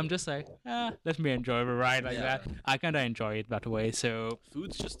 But I'm just like, let me enjoy the ride like that. I kind of enjoy it that way. So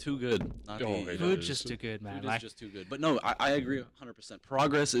Food's just too good. Not to Oh, eat. it food's is. just too good, man. Food Like, is just too good. But no, I agree 100%.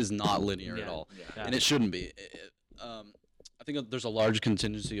 Progress is not linear at Yeah. all, Yeah. and it shouldn't be. I think there's a large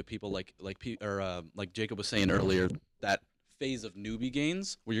contingency of people like Jacob was saying earlier, that phase of newbie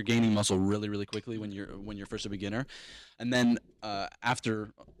gains where you're gaining muscle really really quickly when you're first a beginner, and then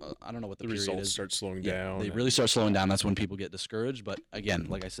after I don't know what the The period results is. start slowing Yeah, down. they really start slowing down. That's when people get discouraged. But again,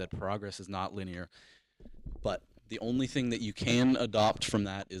 like I said, progress is not linear. But the only thing that you can adopt from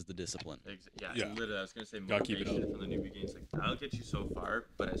that is the discipline. Yeah. Literally, I was gonna say Gotta keep it motivation from the new beginnings. Like that'll get you so far,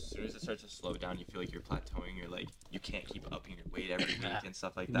 but as soon as it starts to slow down, you feel like you're plateauing. You're like you can't keep upping your weight every week and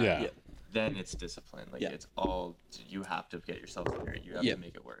stuff like that. Yeah. Then it's discipline. Like Yeah. it's all you have to get yourself there. You have Yeah. to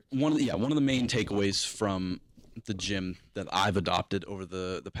make it work. One of the main takeaways from the gym that I've adopted over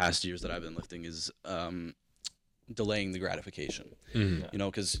the past years that I've been lifting is delaying the gratification. Mhm. You know,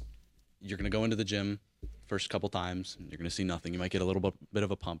 because you're gonna go into the gym first couple times, and you're gonna see nothing. You might get a little bit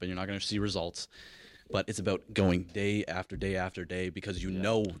of a pump, and you're not gonna see results. But it's about going day after day after day because you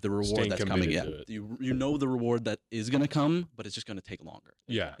know the reward Staying that's coming. committed Yeah, to it. you know the reward that is gonna come, but it's just gonna take longer.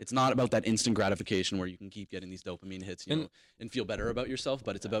 Yeah. It's not about that instant gratification where you can keep getting these dopamine hits, And- and feel better about yourself.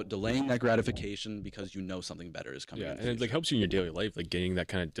 But it's about delaying that gratification because you know something better is coming. Yeah, in the and it like future. helps you in your daily life, like getting that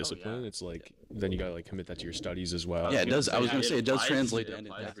kind of discipline. yeah. It's like then you gotta like commit that to your studies as well. Yeah, it does. I was gonna say it does applies- translate to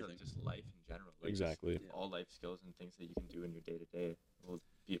applies everything. Just life in general. Like, just Exactly. all life skills and things that you can do in your day to day will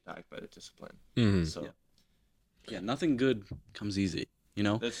be backed by the discipline. Mhm. So Yeah. Yeah, nothing good comes easy. You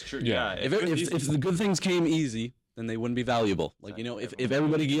know, that's true. Yeah. Yeah. if the good things came easy, then they wouldn't be valuable. Like if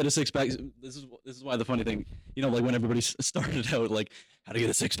everybody could get a 6-pack, this is why the funny thing, like when everybody started out, like how to get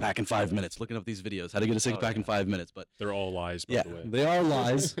a 6-pack in 5 minutes, looking up these videos, how to get a 6-pack in 5 minutes, but They're all lies, by yeah, the way. they are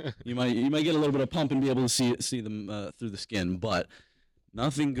lies. you might get a little bit of pump and be able to see them through the skin, but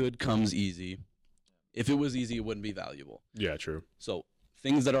nothing good comes easy. If it was easy, it wouldn't be valuable. Yeah, true. So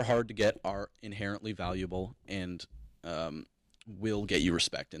things that are hard to get are inherently valuable and will get you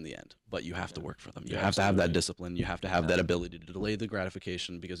respect in the end. But you have to work for them. You Yeah, have to have that absolutely. discipline. You have to have that ability to delay the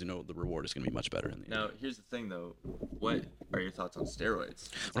gratification because you know the reward is going to be much better in the end. Now, here's the thing, though. What are your thoughts on steroids?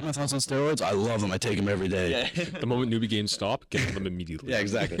 What are my thoughts on steroids? I love them. I take them every day. The moment newbie gains stop, get on them immediately. Yeah,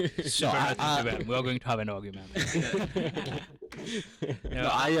 exactly. So we're going to have an argument. No,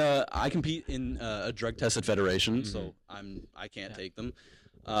 I compete in a drug tested federation, so I can't take them,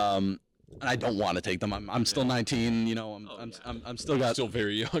 and I don't want to take them. I'm still 19. I'm still got Still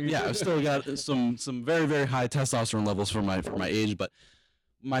very young. yeah, I've still got some very very high testosterone levels for my age. But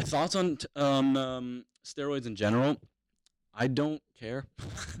my thoughts on steroids in general, I don't care.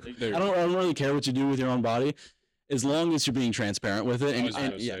 I don't really care what you do with your own body, as long as you're being transparent with it, I was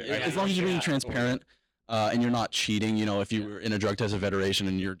and gonna yeah, say, as long as you're being yeah, transparent. And you're not cheating, if you were in a drug tested federation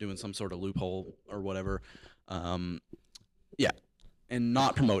and you're doing some sort of loophole or whatever, yeah, and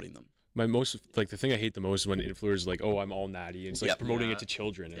not promoting them. my most like the thing I hate the most is when influencers like, oh, I'm all natty, and it's like Yep. promoting Yeah. it to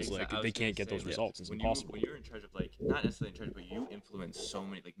children. It's Exact- I like was they can't gonna get say, those like, results. It's when impossible. When you're in charge of like, not necessarily in charge, but you influence so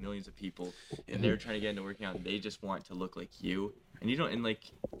many like millions of people, and they're trying to get into working out. They just want to look like you, and you don't. And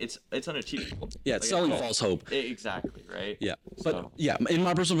like, it's unachievable. Yeah, it's Like, selling it's- false hope. Exactly right. Yeah, but So- yeah, in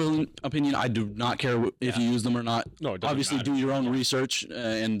my personal opinion, I do not care if you use them or not. No, it doesn't Obviously, matter. do your own research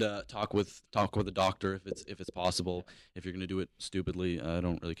and talk with a doctor if it's possible. If you're gonna do it stupidly, I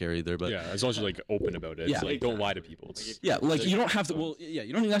don't really care either. But Yeah, as long as you're like open about it. Yeah. It's like don't lie to people. It's, yeah, like you don't have to. Well, yeah,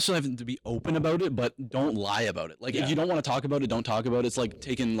 you don't necessarily have to be open about it, but don't lie about it. Like if Yeah. you don't want to talk about it, don't talk about it. It's like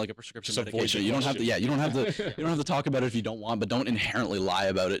taking like a prescription Just avoid medication. the You don't have to. question. Yeah, you don't have to. You don't have to talk about it if you don't want, but don't inherently lie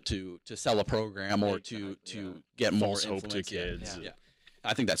about it to sell a program or to get more false hope to influence. Yeah, kids. yeah.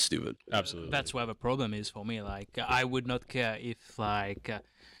 I think that's stupid. Absolutely. That's where the problem is for me. Like, I would not care if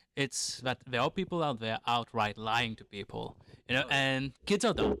it's that there are people out there outright lying to people, and kids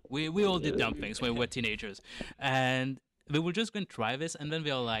are dumb. We all did dumb things when we were teenagers, and they will just go and try this, and then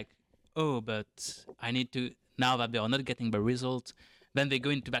they're like, oh, but I need to, now that they are not getting the result, then they go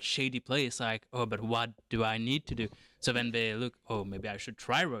into that shady place like, oh, but what do I need to do? So then they look, oh, maybe I should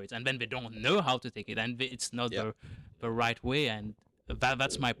try roids, and then they don't know how to take it, and it's not Yeah. the right way, and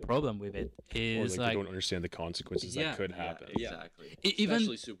that's my problem with it. or Is like they don't understand the consequences Yeah. that could Yeah, happen. exactly. even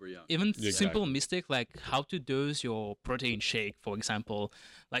Especially super young. even Exactly. simple mistake like how to dose your protein shake, for example.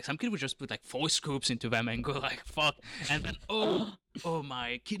 Like some kid would just put like 4 scoops into them and go like fuck, and then oh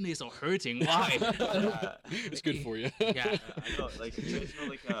my kidneys are hurting. Why? It's good for you. Yeah. I know, like traditional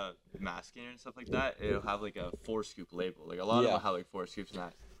like mass gainer and stuff like that, it'll have like a 4 scoop label. Like a lot of Yeah. them have like 4 scoops and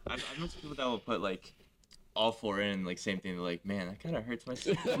that. I've known some people that will put like all 4 in, like same thing. They're like, man, that kind of hurts my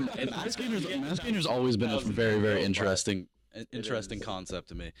stomach. And mass gainer's always been a very, very interesting is. concept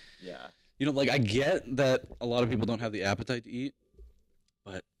to me. Yeah. You know, like I get that a lot of people don't have the appetite to eat,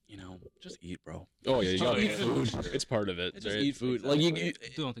 but just eat, bro. Oh yeah, you Just gotta eat food. It's part of it. Just right? eat food. Like you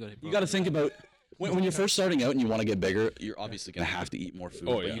Do want to go to got to think about when you're first starting out and you want to get bigger. You're obviously gonna have to eat more food.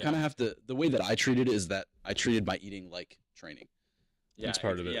 Oh, But yeah. you kind of have to. The way that I treated it is that I treated my eating like training. Yeah, It's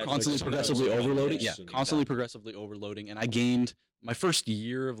part of it. Yeah, Constantly like progressively sometimes overloading. yes, Yeah, and constantly progressively overloading. And I gained my first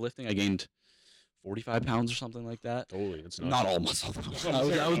year of lifting. I gained 45 pounds or something like that. Totally, that's Not all muscle.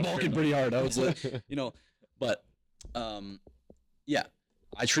 I was bulking pretty hard. I was like, but yeah,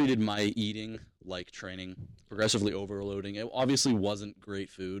 I treated my eating like training, progressively overloading. It obviously wasn't great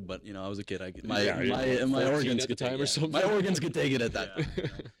food, but I was a kid. My Yeah, you're my 14 organs at could the time take or it. something. My organs could take it at that. Yeah. point,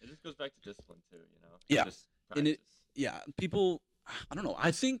 It just goes back to discipline too, you know. Yeah. Just And it- practice. Yeah, people. I don't know.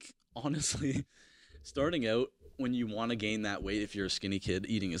 I think honestly, starting out when you want to gain that weight, if you're a skinny kid,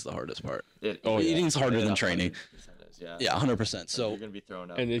 eating is the hardest part. Oh, yeah. Eating is harder It than 100% training. is, yeah. Yeah, 100%. Like, So you're gonna be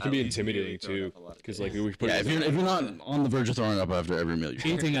thrown up. And it At can be least you're gonna intimidating thrown too, up a lot of because days. like we put yeah, if you're not on the verge of throwing up after every meal, you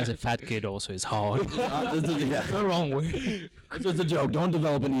should. Eating as a fat kid also is hard. Yeah, The wrong way. it's just a joke. Don't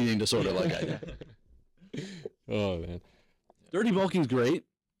develop an eating disorder like I did. oh man, Dirty bulking's great.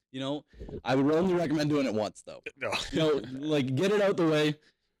 I would only recommend doing it once though. no. Like get it out the way,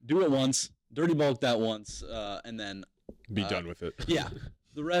 do it once, dirty bulk that once, and then Be done with it. yeah,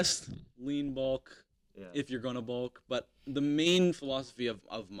 the rest lean bulk Yeah. if you're gonna bulk. But the main philosophy of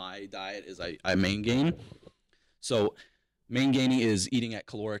my diet is I main gain. So main gaining is eating at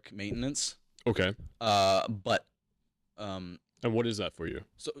caloric maintenance. Okay. But And what is that for you?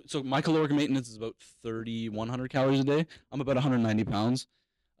 so my caloric maintenance is about 3,100 calories a day. I'm about 190 pounds.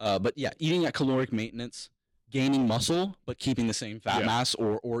 But yeah, eating at caloric maintenance, gaining muscle, but keeping the same fat Yeah. mass,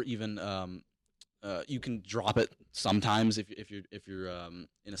 or even you can drop it sometimes if you're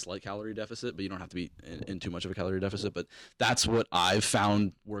in a slight calorie deficit, but you don't have to be in too much of a calorie deficit. But that's what I've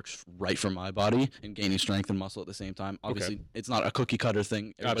found works right for my body in gaining strength and muscle at the same time. Obviously, it's not a cookie cutter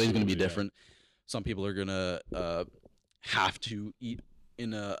thing. Everybody's going to be Absolutely, yeah. different. Some people are going to have to eat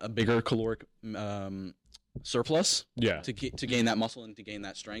in a bigger caloric surplus Yeah. to gain that muscle and to gain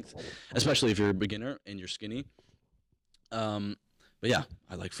that strength, especially if you're a beginner and you're skinny. But yeah,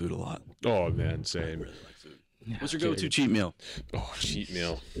 I like food a lot. Oh man, I same. really like food. Yeah. What's your go-to cheat meal? Oh, cheat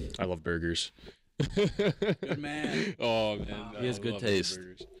meal. I love burgers. Good man. Oh man, He has I good love taste.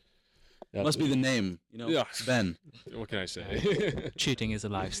 burgers. Yeah. Must be the name, Yeah. Ben. What can I say? Cheating is a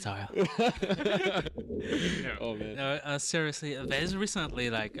lifestyle. Oh man. No, seriously, there's recently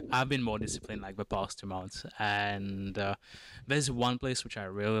I've been more disciplined the past 2 months, and there's one place which I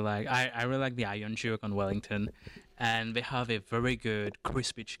really like. I really like the Iron Jerk on Wellington, and they have a very good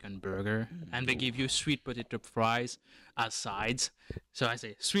crispy chicken burger, and they give you sweet potato fries as sides. So I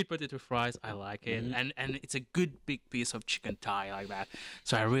say sweet potato fries, I like it, and it's a good big piece of chicken thigh like that.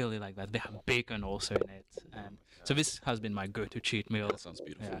 So I really like that. They have bacon also in it, and so this has been my go-to cheat meal. That sounds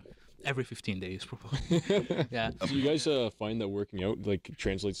beautiful. Yeah. every 15 days probably. Yeah. Do you guys find that working out like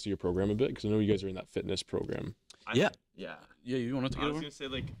translates to your program a bit? Because I know you guys are in that fitness program. Yeah. Yeah. Yeah, you want to take I it was over? gonna say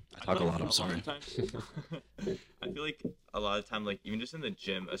like I talk a lot, I'm sorry. of times, I feel like a lot of time, like even just in the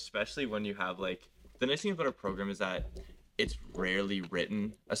gym, especially when you have like the nice thing about our program is that it's rarely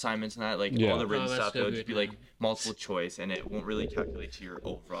written assignments and that like Yeah. all the written Oh, that's stuff so it'll just good, be like man. multiple choice and it won't really calculate to your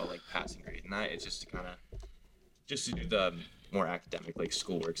overall like passing grade and that it's just to kind of just to do the more academic like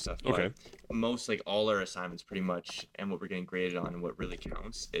schoolwork stuff. But Okay. most like all our assignments pretty much and what we're getting graded on and what really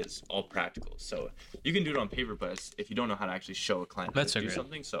counts is all practical. So you can do it on paper, but if you don't know how to actually show a client how That's to so do great.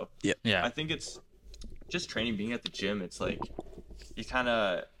 something, so Yeah. I think it's just training, being at the gym. It's like you kind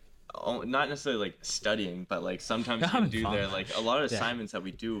of not necessarily like studying, but like sometimes You're you having do fun. there like a lot of Yeah. assignments that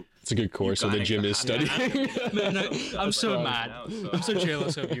we do. It's a good course, so the gotta gym go- is yeah, studying. Man, I'm so Like, mad. now, so- I'm so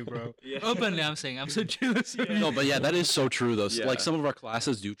jealous of you, bro. Yeah. Openly, I'm saying I'm so jealous of you. No, but yeah, that is so true though. Yeah. Like some of our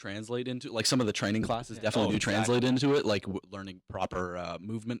classes do translate into like some of the training classes definitely Oh, do exactly. translate into it, like learning proper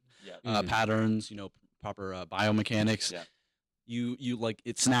movement Yeah. patterns, you know, proper biomechanics. Yeah. You like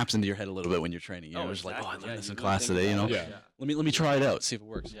it snaps into your head a little bit when you're training. You know, it's like, oh, I exactly. learned Yeah, this you in really class think today. You know, about Yeah. it. let me try it out, see if it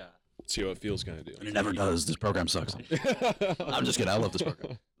works. Yeah. See how it feels, kind of deal. And it never does. This program sucks. I'm just kidding. I love this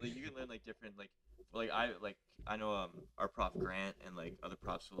program. Like you can learn like different I know our prof Grant and like other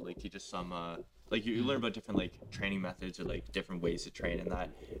profs will like teach us some like you learn about different like training methods or like different ways to train and that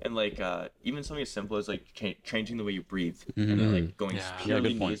and like even something as simple as like changing the way you breathe and then, like going Yeah. Yeah,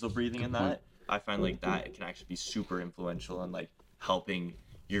 purely good point. nasal breathing and Good point. that I find like that it can actually be super influential and like helping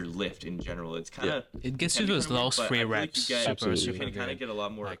your lift in general. It's kind of It gets you those last 3 reps. you Absolutely. can kind of get a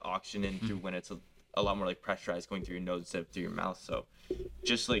lot more Like- oxygen in through when it's a lot more like pressurized going through your nose instead of through your mouth. So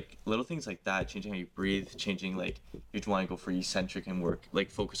just like little things like that, changing how you breathe, changing like you want to go for eccentric and work like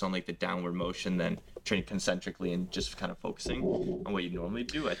focus on like the downward motion, then training concentrically and just kind of focusing on what you normally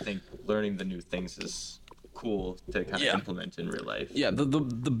do. I think learning the new things is cool to kind of Yeah. implement in real life. Yeah,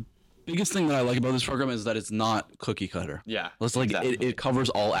 the biggest thing that I like about this program is that it's not cookie cutter. Yeah. It's like exactly. it covers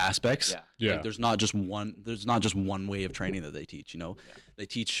all aspects. Yeah. Yeah. Like, there's not just one way of training that they teach. You know, they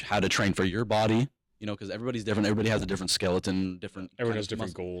teach how to train for your body. You know, because everybody's different. Everybody has a different skeleton, different. Everyone kind has of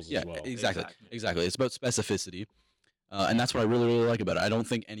different muscle- goals Yeah, as well. exactly, Exactly. exactly. It's about specificity, and that's what I really, really like about it. I don't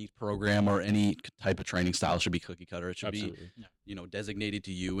think any program or any type of training style should be cookie cutter. It should be, Absolutely. you know, designated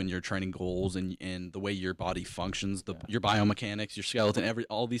to you and your training goals and the way your body functions, your biomechanics, your skeleton,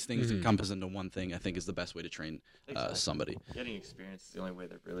 all these things Mhm. encompass into one thing. I think is the best way to train Exactly. somebody. Getting experience is the only way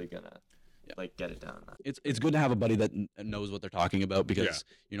they're really gonna like get it down. It's good to have a buddy that knows what they're talking about because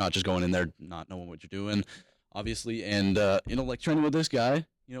you're not just going in there not knowing what you're doing, obviously. And you know, like training with this guy,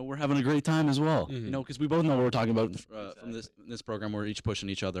 you know, we're having a great time as well. Mhm. You know, because we both know what we're talking about from this program. We're each pushing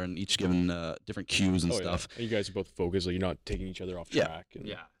each other and each giving different cues and Oh, stuff. yeah. And you guys are both focused, like you're not taking each other off Yeah. track. And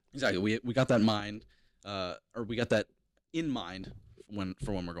Yeah. Exactly. We got that mind, or we got that in mind when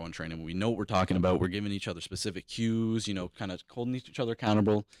we're going training. We know what we're talking about. We're giving each other specific cues. You know, kind of holding each other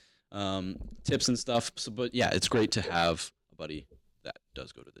accountable, tips and stuff. So, but yeah, it's great to have a buddy that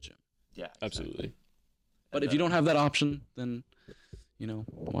does go to the gym. Yeah. Absolutely. But if you don't have that option, then you know,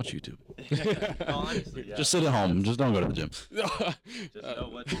 watch YouTube. No, honestly, yeah. Just sit at home. Just don't go to the gym. Just know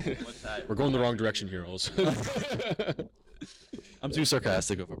what's that. We're going the wrong direction here, also. I'm too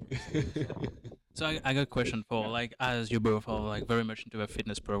sarcastic over. So I got a question for like as you both are like very much into a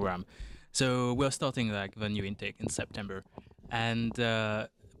fitness program. So we're starting like the new intake in September, and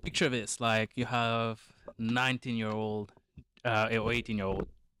picture this: like you have 19-year-old or 18-year-old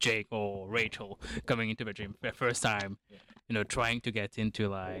Jake or Rachel coming into the gym for the first time, you know, trying to get into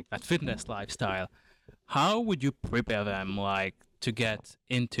like that fitness lifestyle. How would you prepare them like to get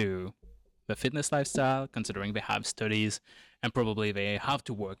into the fitness lifestyle, considering they have studies and probably they have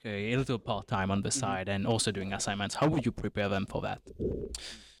to work a little part-time on the side and also doing assignments? How would you prepare them for that?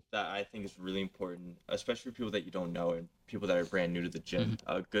 That I think is really important, especially for people that you don't know and people that are brand new to the gym.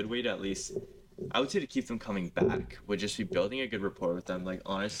 A good way to at least, I would say, to keep them coming back would just be building a good rapport with them. Like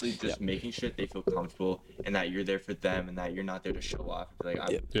honestly, just making sure that they feel comfortable and that you're there for them and that you're not there to show off. Like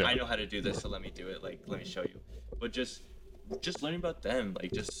Yeah. I know how to do this, so let me do it. Like let me show you. But just learning about them,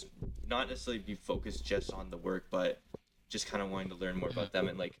 like just not necessarily be focused just on the work, but just kind of wanting to learn more about them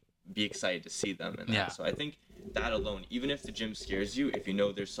and like be excited to see them. And Yeah. that. So I think that alone, even if the gym scares you, if you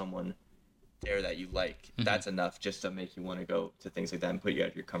know there's someone there that you like, that's enough just to make you want to go to things like that and put you out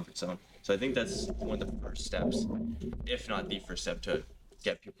of your comfort zone. So I think that's one of the first steps, if not the first step, to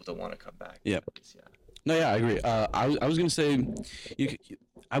get people to want to come back. Yeah. Yeah. No, yeah, I agree. I was gonna say,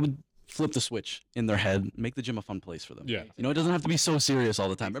 I would flip the switch in their head, make the gym a fun place for them. Yeah. You know, it doesn't have to be so serious all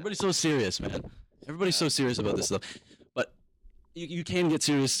the time. Everybody's so serious, man. Everybody's so serious about this stuff. But you can get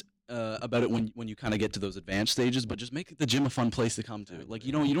serious about it when you kind of get to those advanced stages, but just make the gym a fun place to come to. Like,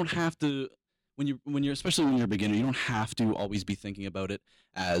 you don't have to when you're especially when you're a beginner, you don't have to always be thinking about it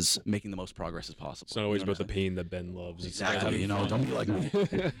as making the most progress as possible. It's not always about the pain that Ben loves. Exactly. Don't be like me.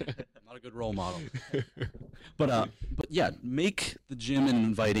 I'm not a good role model. But yeah, make the gym an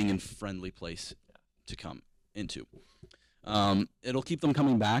inviting and friendly place to come into. It'll keep them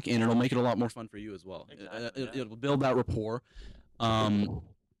coming back, and it'll make it a lot more fun for you as well. Exactly, It'll build that rapport.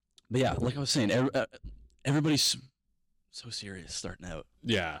 But yeah, like I was saying, everybody's so serious starting out.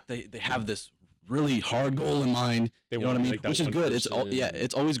 Yeah. They have this really hard goal in mind. You know what I mean? Like that Which is good. It's 1%.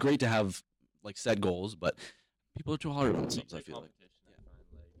 it's always great to have like set goals, but people are too hard on themselves. I feel like.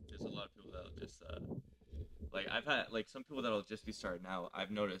 There's a lot of people that'll just like I've had like some people that'll just be starting out.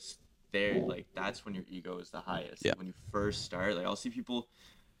 I've noticed they're like that's when your ego is the highest. Yeah. When you first start, like I'll see people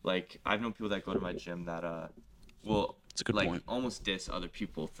like I've known people that go to my gym that will It's a good like point. almost diss other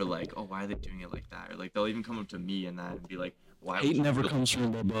people for like, oh, why are they doing it like that? Or like they'll even come up to me and that and be like, why would Hate you never feel comes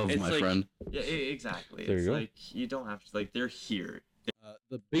from above, It's my like- friend. Yeah, exactly. There you It's go. like you don't have to like they're here.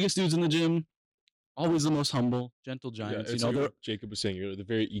 The biggest dudes in the gym, always the most humble, gentle giants. it's they're like Jacob was saying, they're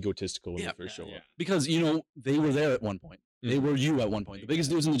very egotistical when Yeah. they first show up. because they were there at one point. They were you at one point. The biggest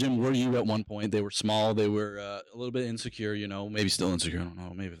dudes in the gym were you at one point. They were small. They were a little bit insecure. Maybe still insecure. I don't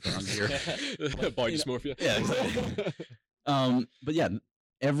know. Maybe if they're on here. Body dysmorphia. Yeah, exactly. But yeah,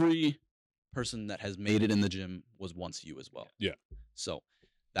 every person that has made it in the gym was once you as well. Yeah. So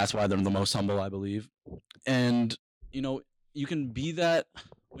that's why they're the most humble, I believe. And you can be that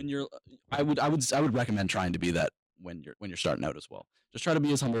when you're. I would recommend trying to be that when you're starting out as well. Just try to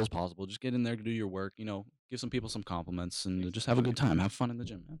be as humble as possible. Just get in there, do your work. Give some people some compliments, and just have a good time. Have fun in the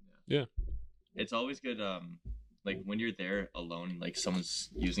gym, man. It's always good like when you're there alone, like someone's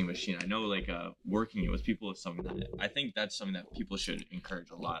using a machine. I know like working it with people is something that I think that's something that people should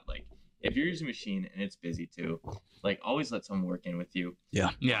encourage a lot. Like if you're using a machine and it's busy too, like always let someone work in with you. Yeah.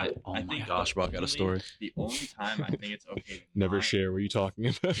 But Oh I my think gosh, bro, I got a story. The only time I think it's okay to Never not- share what you're talking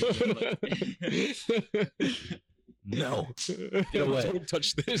about. No. Get away. Don't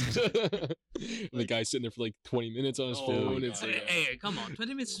touch this. And the guy's sitting there for like 20 minutes on his Oh phone. my It's God. like, Hey, come on,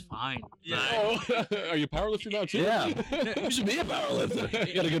 20 minutes is fine. Yeah. Like, oh, are you a powerlifter now too? Yeah. You should be a powerlifter.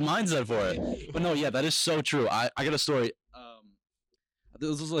 You got a good mindset for it. But no, yeah, that is so true. I got a story.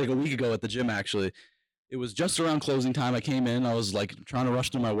 This was like a week ago at the gym, actually. It was just around closing time. I came in. I was like trying to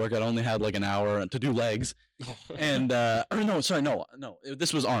rush through my work. I only had like an hour to do legs. And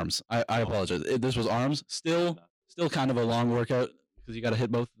this was arms. I apologize. This was arms. Still kind of a long workout because you got to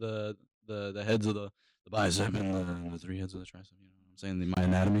hit both the heads of the bicep and the three heads of the tricep. You know what I'm saying? My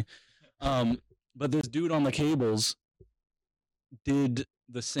anatomy. But this dude on the cables did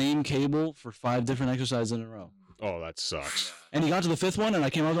the same cable for 5 different exercises in a row. Oh, that sucks. And he got to the 5th one, and I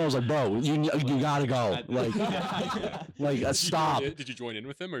came up and I was like, "Bro, you gotta go! Stop!" Did you join in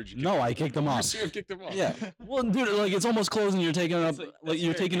with him or did you? No, I kicked him You off. seriously kicked him off. Yeah, well, dude, like it's almost closing. You're taking up, That's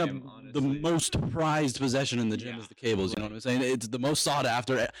you're fair taking up game, the honestly. most prized possession in the gym is the cables. You know what I'm saying? It's the most sought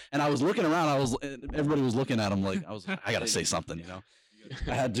after. And I was looking around. Everybody was looking at him like I gotta say something.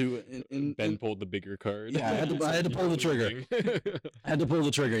 I had to. Ben pulled the bigger card. Yeah, I had to pull the trigger. I had to pull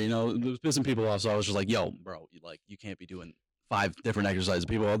the trigger. It was pissing people off. So I was just like, "Yo, bro, you can't be doing 5 different exercises.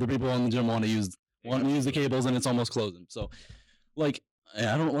 Other people in the gym want to use the cables, and it's almost closing." So, like,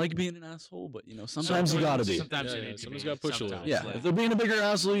 I don't like being an asshole, but sometimes you gotta be. Sometimes Yeah, you yeah, need to someone's be. gotta push a little. Sometimes, Yeah, like- if they're being a bigger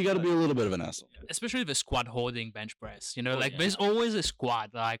asshole, you gotta be a little bit of an asshole. especially the squat holding bench press. Oh, Like yeah. there's always a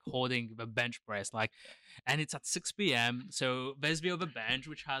squad like holding the bench press, like, and it's at 6 p.m. So there's the other bench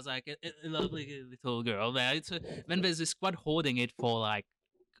which has like a lovely little girl there. Then there's a squad holding it for like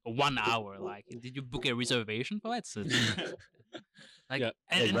 1 hour. Like, did you book a reservation for it? So, like, Yeah.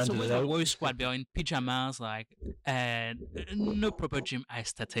 and They it's rented always it a out? boy squad. They're in pajamas, like, and no proper gym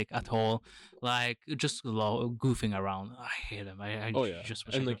aesthetic at all. Like, just goofing around. I hate them. I Oh yeah. just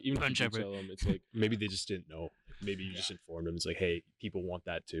wish And I like could even if punch you every. tell them, it's like maybe they just didn't know. Maybe you just informed them. It's like, hey, people want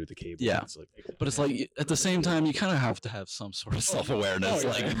that too. The cable. Yeah. It's like, But it's like at the same time, you kind of have to have some sort of self-awareness. Oh,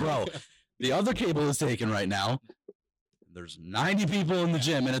 yeah. Like, bro, the other cable is taken right now. There's 90 people in the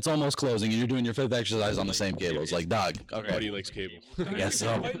gym, and it's almost closing, and you're doing your 5th exercise on the same cable. It's like, dog, everybody okay. likes cable. I guess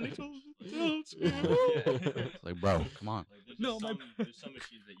so. Yeah. It's like, bro, come on. Like, there's No, just there's some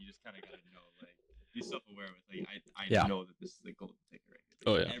machines that you just kind of gotta know, like be self-aware with. Like I Yeah. know that this is the golden ticket right here.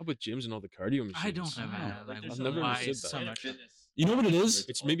 Oh yeah. Every- How about gyms and all the cardio machines? I don't know, man. Yeah, Like, there's I've never why understood so that. much. You know what it is?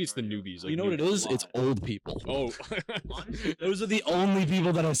 It's maybe it's the newbies. Like You know what it is? It's old people. Oh. Those are the only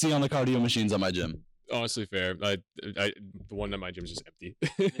people that I see on the cardio machines at my gym. Honestly, fair. The one at my gym is just empty.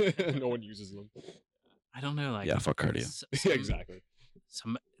 No one uses them. I don't know, like Yeah, fuck cardio. s- Yeah, some- exactly.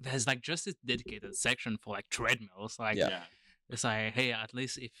 there's like just a dedicated section for like treadmills. Like Yeah. it's like, hey, at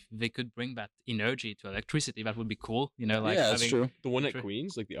least if they could bring that energy to electricity, that would be cool. You know, like yeah, that's having true. The one at True.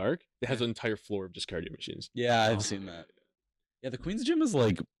 Queens, like the Arc, it has an entire floor of just cardio machines. Yeah, I've seen that. Yeah, the Queen's Gym is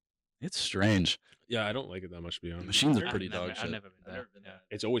like, it's strange. Yeah, I don't like it that much to be The honest. machines are I've pretty never, dog I've shit. never been there. Yeah.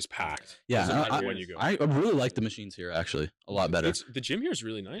 It's always packed. Yeah, Doesn't matter I- when you go. I really like the machines here actually a lot better. The gym here is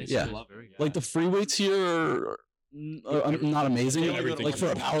really nice. Yeah. Like the free weights here are not amazing. Yeah, everything Like for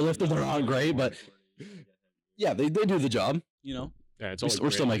a is- powerlifter, they're not great, but yeah, they do the job. You know. Yeah, it's We're all s-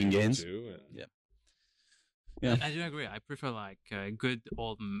 we're still brand making new, gains. too, and- Yeah. I do agree. I prefer like good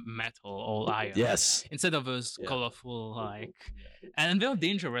old metal, old iron. Yes. Instead of those Yeah. colorful like, and they're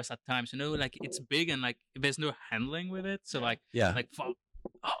dangerous at times. You know, like it's big and like there's no handling with it. So like Yeah. fuck.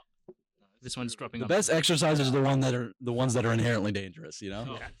 Oh, this one's dropping. The off. best exercises are the ones that are inherently dangerous. You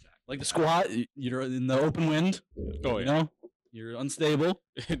know, Oh, like the squat. You're in the open wind. Oh You yeah. know, you're unstable.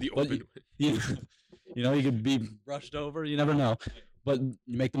 The But open. You, you know, you could be brushed over. You never know. But you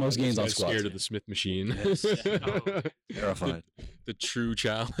make the most gains on I'm squats. scared of the Smith machine. Yes. Oh. Terrified. The true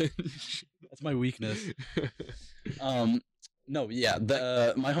challenge. That's my weakness. No, yeah,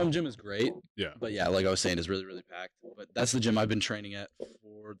 the my home gym is great, Yeah. but yeah, like I was saying, it's really, really packed. But that's the gym I've been training at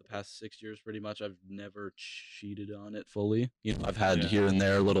for the past 6 years, pretty much. I've never cheated on it fully. You know, I've had Yeah. here and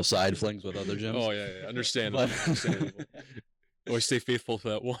there little side flings with other gyms. Oh yeah, yeah. Understandable. But- Understandable. Always stay faithful to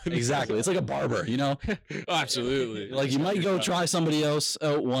that one. Exactly. It's like a barber, you know. Absolutely. Like you might go try somebody else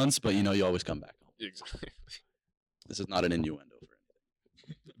out once, but you know you always come back home. Exactly. This is not an innuendo for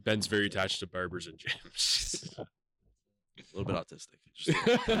anything. Ben's very attached to barbers and gyms. A little bit autistic.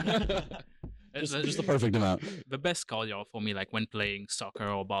 Just the perfect amount. the best cardio for me, like when playing soccer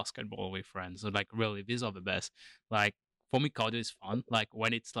or basketball with friends. So like really, these are the best. Like for me, cardio is fun. Like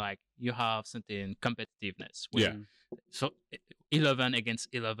when it's like you have something competitiveness. With, Yeah. So 11 against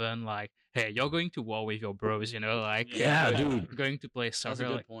 11, like hey, you're going to war with your bros, you know, like Yeah, you're dude. going to play That's soccer. a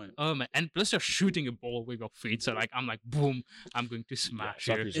good Like, point. oh man, and plus you're shooting a ball with your feet. So like I'm like boom, I'm going to smash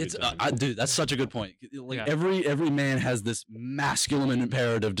you. soccer's It's good time. dude, that's such a good point. Like Yeah. every man has this masculine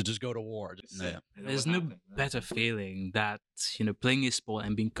imperative to just go to war. Yeah. There's no better feeling that playing a sport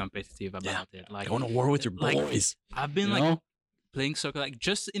and being competitive about it. Like Going to war with your like, boys. I've been you like know? playing soccer like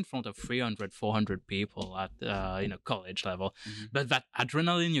just in front of 300 400 people at college level, Mhm. but that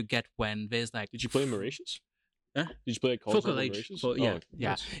adrenaline you get when there's like Did you play in Mauritius? Huh? Did you play at college? For level in college, Mauritius? yeah, Oh, yeah.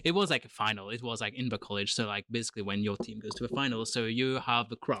 nice. It was like a final. It was like in the college. So like basically when your team goes to a final, so you have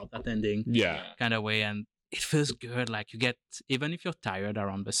the crowd attending Yeah. kind of way, and it feels good. Like you get, even if you're tired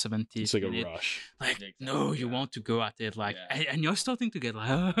around the 70th It's like a minute, rush. like Exactly, no, you yeah. want to go at it, like, Yeah. and you're starting to get like,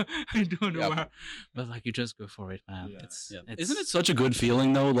 I don't know Yep. where, but like you just go for it, man. Yeah. It's, Yeah. it's Isn't it such a good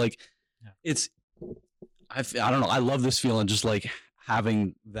feeling though? Like, Yeah. it's, I don't know. I love this feeling, just like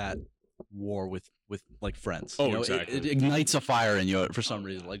having that war with like friends. Oh, you know? exactly. It ignites a fire in you for some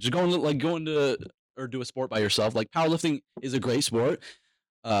reason. Like just going to or do a sport by yourself. Like powerlifting is a great sport.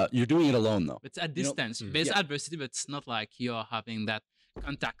 You're doing it alone though. It's at You know- distance. Mm. There's Yeah. adversity, but it's not like you're having that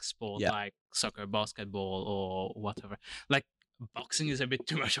contact sport Yeah. like soccer, basketball, or whatever. Like boxing is a bit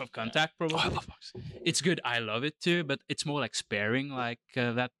too much of contact, probably. Oh, I love boxing. It's good. I love it too, but it's more like sparring. Like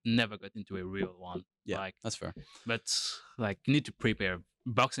that never got into a real one. Yeah, Like, that's fair. but like you need to prepare.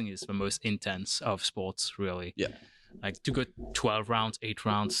 Boxing is the most intense of sports, really. Yeah. Like to go 12 rounds, 8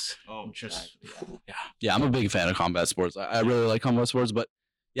 rounds. Oh, Just yeah. Yeah, I'm a big fan of combat sports. I really like combat sports, but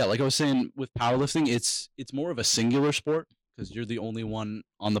yeah, like I was saying with powerlifting, it's more of a singular sport because you're the only one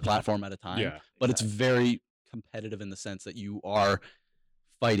on the platform at a time. Yeah. But it's very competitive in the sense that you are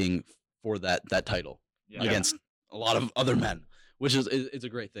fighting for that title Yeah. against a lot of other men, which is it's a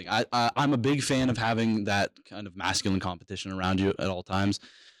great thing. I'm a big fan of having that kind of masculine competition around you at all times.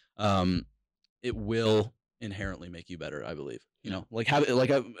 It will inherently make you better, I believe. You know, like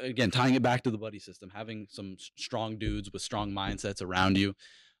again, tying it back to the buddy system, having some strong dudes with strong mindsets around you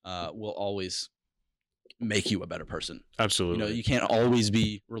will always make you a better person. Absolutely. You know, you can't always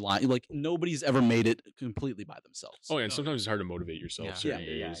be relying. Like nobody's ever made it completely by themselves. Oh yeah, and sometimes it's hard to motivate yourself Yeah. certain Yeah,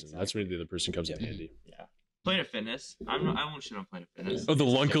 days, yeah, and that's when the other person comes in Yeah. handy. Yeah. Planet Fitness. I won't shit on Planet Fitness. Oh, the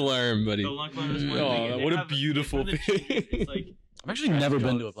lunk alarm, buddy. The lunk alarm is one Oh, thing, and they what a have- beautiful for the thing. cheese, It's like I've actually never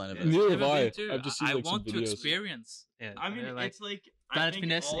been to a Planet Fitness. Neither Never have been I. to. I've just seen, I like, some want to videos. experience it. I mean, like it's like I Planet think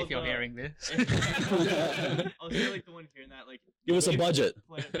Fitness, all if you're the- hearing this. I'll say like the one hearing that like Give us a if budget.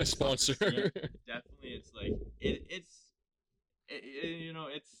 Planet A Fitness sponsor. offers- yeah, definitely, it's like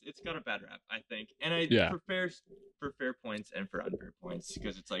it's got a bad rap, I think, and Yeah. for fair points and for unfair points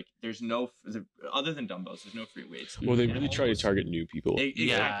because it's like there's no other than dumbbells, there's no free weights. Well, they And really it try to almost- target new people. Exactly,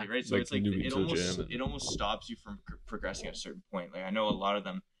 Yeah. right. So Like it's like newbie to the gym and- it almost stops you from progressing at a certain point. Like I know a lot of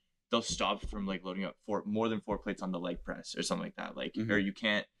them they'll stop from like loading up more than 4 plates on the leg press or something like that. Like, or you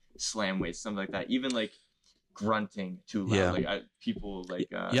can't slam weights, something like that. Even like grunting too loud. Yeah. Like people like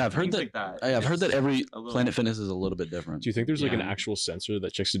I've heard things that. like that. I've heard that every a little- Planet Fitness is a little bit different. Do you think there's like an Yeah. actual sensor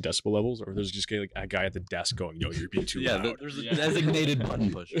that checks the decibel levels, or there's just like a guy at the desk going, "Yo, you're being too loud." There's a Yeah. designated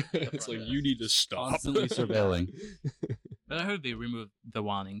button pusher. It's like you need to stop. Constantly surveilling. But I heard they removed the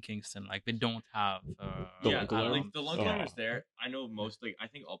one in Kingston. Like they don't have. The yeah, lunk alarm? like the lunk alarm is Oh. there. I know most like I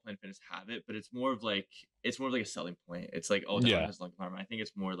think all Planet Fitness have it, but it's more of like a selling point. It's like, oh, that Yeah. one has lunk alarm. I think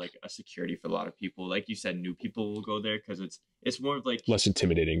it's more like a security for a lot of people. Like you said, new people will go there because it's more of like Less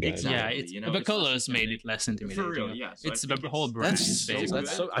intimidating, guys. Exactly. Yeah, it's you know, the it's less colors made intimidating. it less intimidating. For real, yeah. So I it's think the whole brand. That's is so, based on that's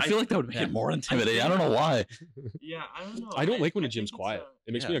that. so. I feel like that would make Yeah. it more intimidating. I don't know why. Yeah, I don't know. I don't like when a think gym's it's, quiet.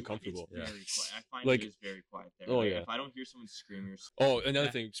 It makes me yeah. uncomfortable. It's very quiet. I find Like- it is very quiet there. Oh, Like, yeah. If I don't hear someone screaming or Oh, another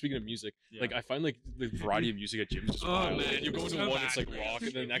Yeah. thing. Speaking of music, Yeah. like I find like the variety of music at gyms is just Oh, wild. man, You go into so one, it's like bad. rock,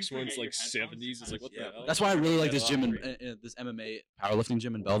 and then the next You one's forget like your headphones, 70s. It's like what the hell? That's why I really like Yeah, this gym and great. this MMA powerlifting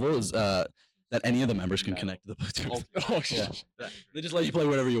gym in Belleville is that any of the members can connect to the Bluetooth. Oh, Yeah. They just let you play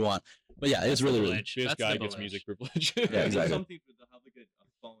whatever you want. But yeah, it's really really. This That's guy the gets village. music privilege. Yeah, exactly. Some people they'll have like a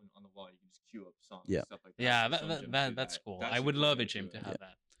phone on the wall. You can just queue up songs. Yeah. And stuff like that. Yeah, So some gyms do that's that. cool. That's I a would cool love way a gym to do it. have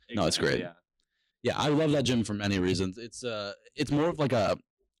that. No, it's great. Yeah. Yeah, I love that gym for many reasons. It's more of like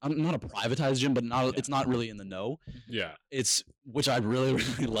I'm not a privatized gym, but it's not really in the know. Yeah. It's which I really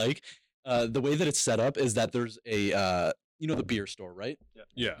really like. The way that it's set up is that there's a the beer store, right?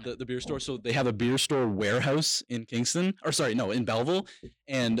 Yeah. The beer store. So they have a beer store warehouse in Kingston, or sorry, no, in Belleville,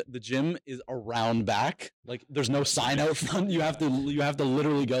 and the gym is around back. Like there's no sign out front. You have to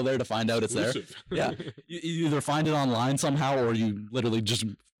literally go there to find out it's there. Exclusive. Yeah. You either find it online somehow, or you literally just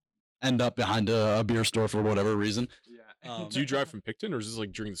end up behind a beer store for whatever reason. Yeah. Do you drive from Picton, or is this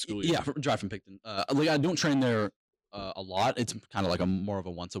like during the school year? Yeah, drive from Picton. Like I don't train there a lot. It's kind of like more of a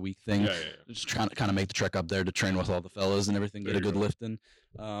once a week thing. Yeah. Just trying to kind of make the trek up there to train with all the fellas and everything, get There a you good go. lift in,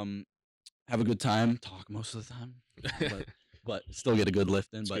 have a good time, talk most of the time, but still get a good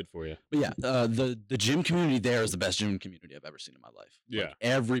lift in. It's But good for you. yeah, the gym community there is the best gym community I've ever seen in my life. Like, Yeah.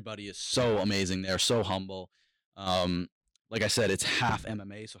 everybody is so amazing there, so humble. Like I said, it's half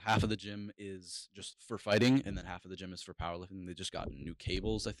MMA, so half of the gym is just for fighting, and then half of the gym is for powerlifting. They just got new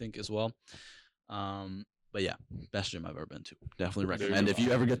cables, I think, as well. But yeah, best gym I've ever been to. Definitely There you recommend. go. If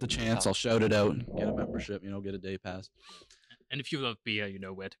you ever get the chance, I'll shout it out. Get a membership, get a day pass. And if you love beer, you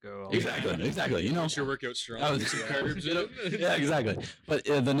know where to go. Exactly. You know. Once your workout strong, I was- get some carbs in it. Yeah, exactly. But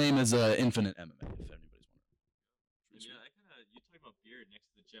the name is Infinite MMA. If anybody's wondering. Yeah, that kind of you talking about beer next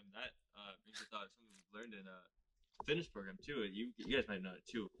to the gym. That brings a thought of something we've learned in a fitness program too. You guys might know it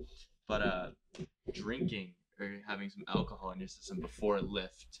too, but drinking or having some alcohol in your system before a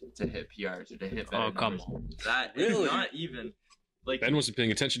lift to hit PRs or to hit better Oh, come numbers, on. that is Really? not even like Ben wasn't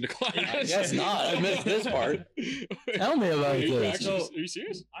paying attention to class. I guess not. I missed this part. Tell me about Are you this. actually- are you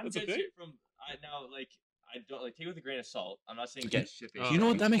serious? I'm That's a dead thing? serious from now like I don't like take it with a grain of salt. I'm not saying get shipping. You know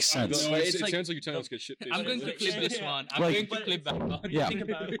what? That makes No, sense. But it it's like- sounds like you're telling us to get shit faced. I'm going to Like, clip this yeah. one. I'm Like- going to clip that one. When Yeah. you think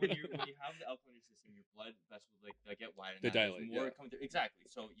about it, when you have the alcohol in your system, your blood vessels like get wider. They now, there's dilate, More yeah. coming through. Exactly.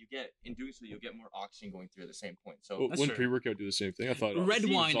 So you get in doing so, you'll get more oxygen going through at the same point. So Well, That's wouldn't true. pre-workout do the same thing? I thought Red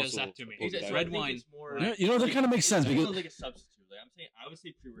it's wine also does that to me. opposed It's diet. red I think wine. it's more. That kind of makes sense it's because not like a substitute. Like I'm saying, I would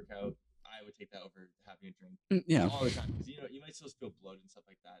say pre-workout. I would take that over having a drink yeah. all the time because you might still feel bloated and stuff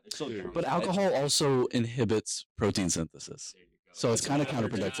like that. It's still Dude. calories, But right? alcohol also inhibits protein synthesis. There you go. So it's kind of That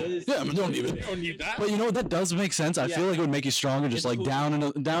counterproductive. is- Yeah, but don't even. You don't need that. But you know what? That does make sense. I feel like it would make you stronger, just It's like cool. down in a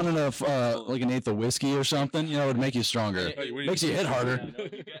like an eighth of whisky or something. It would make you stronger. Oh, you wouldn't Makes even- you hit harder. Yeah, no, I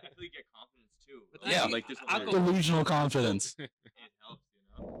feel you get confidence too. Yeah. like this Delusional confidence. it helps,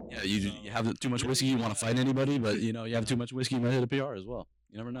 Yeah, you have too much whiskey, you want to fight anybody, but you have too much whiskey, you might hit a PR as well.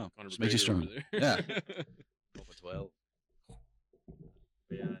 You never know. Conor Just makes you McGregor stronger. over there. Yeah. 12.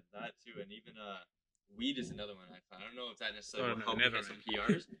 But yeah, that too, and even weed is another one I found. I don't know if that necessarily Oh, will no, help me never, get some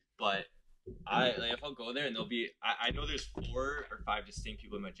PRs, but if I'll go there and there'll be I know there's 4 or 5 distinct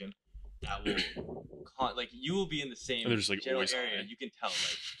people in my gym that will you will be in the same And they're just, like, general always area. high. And you can tell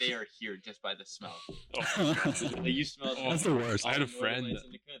like they are here just by the smell. Oh, Like you smell. That's the worst. I had a all the friend lights that-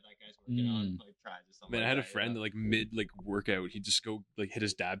 in the crib, that guy's working on like tries or something. Man, I like had a that, friend that like mid workout, he'd just go like hit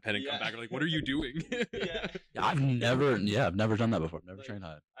his dab pen and come Yeah. back. I'm like, what are you doing? Yeah. Yeah, I've never done that before. Never Like, trained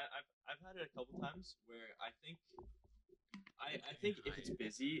high. I've had it a couple times where I think if it's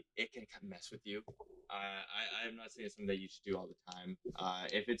busy, it can kind of mess with you. I'm not saying it's something that you should do all the time.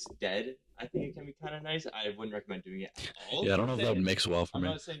 If it's dead, I think it can be kind of nice. I wouldn't recommend doing it at all. Yeah, I don't know if that would mix well for I'm me.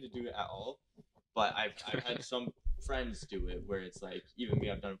 not saying to do it at all, but I've had some friends do it where it's like even me,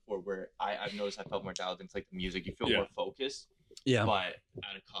 I've done it before where I've noticed I felt more dialed into like the music. You feel Yeah. more focused. Yeah. but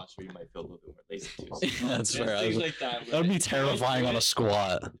at a cost where you might feel a little bit more lazy too. So, That's fair. Things like that. That would be terrifying on a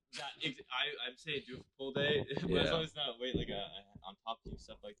squat. I'm saying do a full day, but Yeah. as long as it's not weight like on top of you,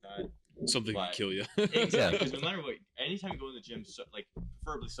 stuff like that. Something can But- kill you. Exactly. Because no matter what, anytime you go in the gym, like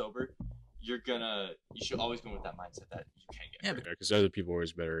preferably sober, you should always go with that mindset that you can get hurt. Because other people are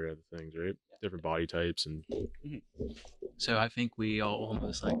always better at other things, right? Different body types and. So I think we are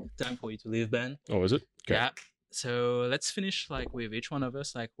almost like time for you to leave, Ben. Oh, is it? Okay. Yeah. So let's finish like with each one of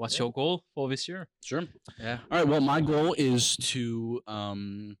us. Like, what's your goal for this year? Sure. Yeah. All right. Well, my goal is to,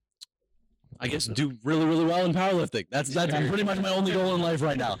 I guess, do really, really well in powerlifting. That's pretty much my only goal in life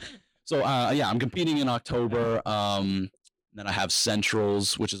right now. So, yeah, I'm competing in October. Then I have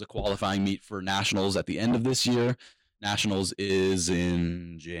Centrals, which is a qualifying meet for Nationals at the end of this year. Nationals is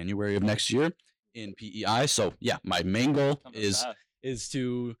in January of next year in PEI. So, yeah, my main goal is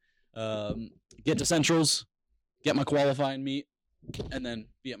to get to Centrals, get my qualifying meet, and then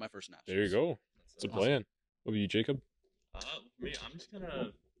be at my first Nationals. There you go. It's a plan. What about you, Jacob? For me, I'm just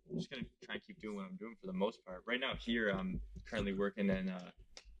gonna try and keep doing what I'm doing for the most part. Right now, here I'm currently working in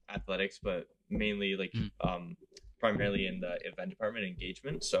athletics, but mainly primarily in the event department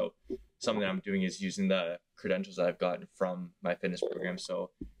engagement. So something that I'm doing is using the credentials that I've gotten from my fitness program. So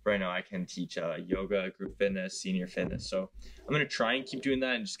right now I can teach yoga, group fitness, senior fitness. So I'm going to try and keep doing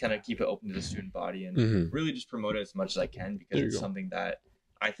that and just kind of keep it open to the student body and really just promote it as much as I can, because There you it's go. something that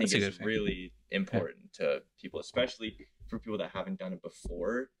I think That's a is good thing. really important to people, especially for people that haven't done it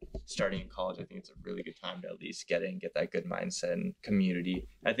before. Starting in college, I think it's a really good time to at least get that good mindset and community.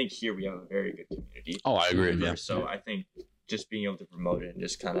 I think here we have a very good community. Oh, I agree. Yeah. So I think just being able to promote it and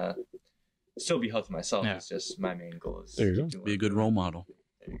just kind of still be healthy myself Yeah. is just my main goal. Is There you keep go. doing Be a what good I'm role doing. model.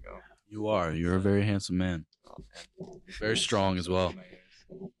 There you go. You are. You're a very handsome man. Oh, man. Very strong as well.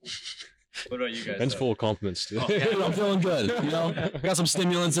 What about you guys? Ben's full of compliments today. Oh, yeah. Dude, I'm feeling good. You know, got some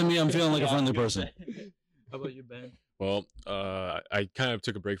stimulants in me. I'm feeling like a friendly person. How about you, Ben? Well, I kind of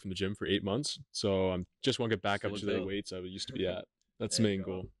took a break from the gym for 8 months, so I'm just want to get back up Still to the built. weights I used to be at. That's There the you main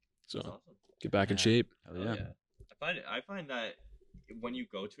go. goal. So That's awesome. get back in Yeah. shape. Hell Oh, yeah. yeah. I find that when you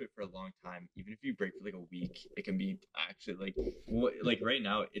go to it for a long time, even if you break for like a week, it can be actually like right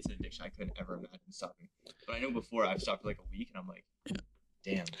now it's an addiction I couldn't ever imagine stopping. But I know before I've stopped for like a week and I'm like,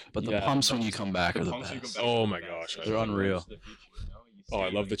 damn. But the Yeah. pumps when you come back are the pumps when you best. come back Oh are the my best. gosh, It's they're like unreal. the future, you know? You Oh, I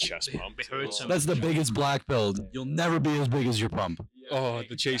see, love the like, chest pump. They hurt so That's the biggest black pill. You'll never be as big as your pump. Yeah, Oh,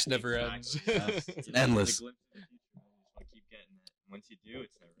 the chase never exactly. ends. It's endless. The glimpse of the future, man. You just want to keep getting it. Once you do,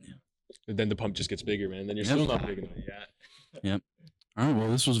 it's never enough. And then the pump just gets bigger, man. Then you're Yep. still not big enough. Yeah. All right.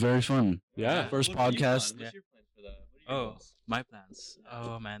 Well, this was very fun. Yeah. First What are you podcast. on? What's your plans for that? What are your Oh, goals? my plans.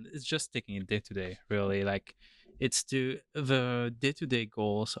 Oh man, it's just taking it day to day. Really, like it's the day to day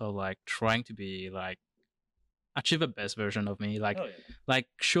goals are like trying to be like achieve the best version of me. Like Oh, yeah. like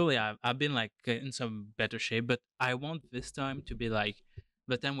surely I've been like in some better shape, but I want this time to be like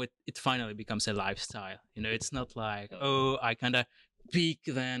the time when it finally becomes a lifestyle. You know, it's not like oh I kind of peak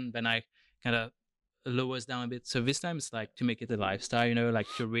then I kind of lowers down a bit. So this time it's like to make it a lifestyle. You know, like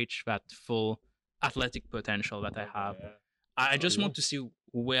to reach that full athletic potential that I have. Yeah. I just want to see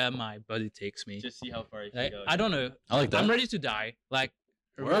where my body takes me. Just see how far you can Like, go. I don't know. I like that. I'm ready to die. Like,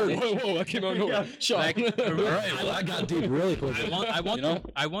 Word. Whoa, that came out of nowhere. Sean. Like, All right. Well, I got deep really quick. You know?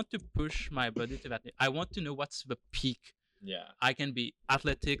 I want to push my body to that. I want to know what's the peak Yeah. I can be.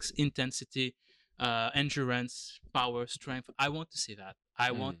 Athletics, intensity, endurance, power, strength. I want to see that.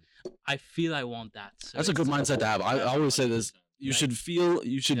 I feel I want that. So That's a good it's- mindset to have. I always say this. You should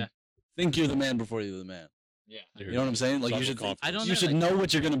Yeah. think you're the man before you're the man. Yeah. You know what I'm saying? Like you should I don't you know, should like- know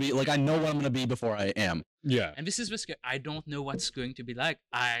what you're gonna be. Like I know what I'm gonna be before I am. Yeah. And this is the scare. I don't know what's going to be like.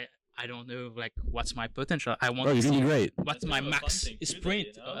 I don't know like what's my potential. I want Bro, to you're see gonna be great. what's That's my kind of a fun max thing too, though, sprint.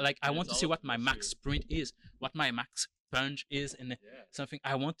 you know? Like I And want it's to see all what my about max your- sprint is, what my max punch is, and Yeah. something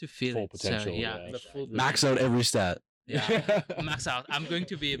I want to feel Full it. potential, So, yeah, yeah. the full Max out every stat. Yeah, max out. I'm going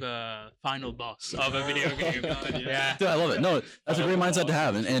to be the final boss of a video game. God, yeah. Dude, I love it. No, that's a great mindset to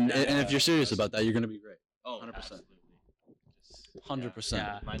have. And if you're serious about that, you're gonna be great. Oh, 100%. absolutely. Just- 100%.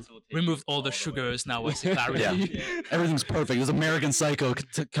 Yeah. Mindset will take Remove you all the way. sugars now. What's the clarity? Yeah. Everything's perfect. There's American Psycho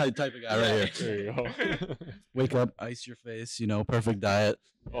type of guy right here. There you go. Wake up, ice your face, perfect diet.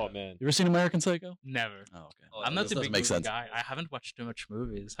 Oh man. You ever seen American Psycho? Never. Oh, okay. Oh, I'm not this a doesn't big make movie sense. guy. I haven't watched too much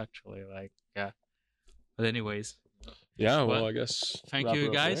movies actually. Like, yeah. But anyways, Yeah. Well, Well, I guess. thank wrap it you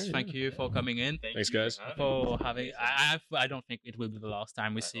up guys. there, Thank yeah. you for coming in. Thanks, you guys. For me. having, I don't think it will be the last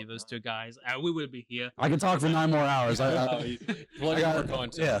time we I see hope those not. two guys. We will be here. I can talk for 9 more hours. Plug I got- more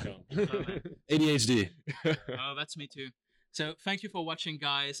content. yeah. ADHD. Oh, that's me too. So thank you for watching,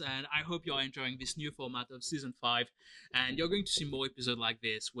 guys, and I hope you're enjoying this new format of season 5. And you're going to see more episodes like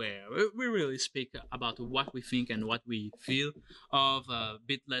this where we really speak about what we think and what we feel of a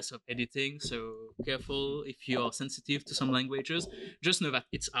bit less of editing. So careful if you're sensitive to some languages. Just know that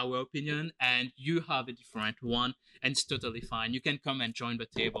it's our opinion and you have a different one, and it's totally fine. You can come and join the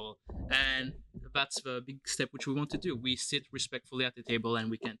table, and that's the big step which we want to do. We sit respectfully at the table and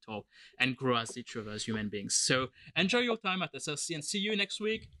we can talk and grow as each other as human beings. So enjoy your time at SLC and see you next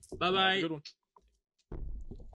week. Bye bye. Good one.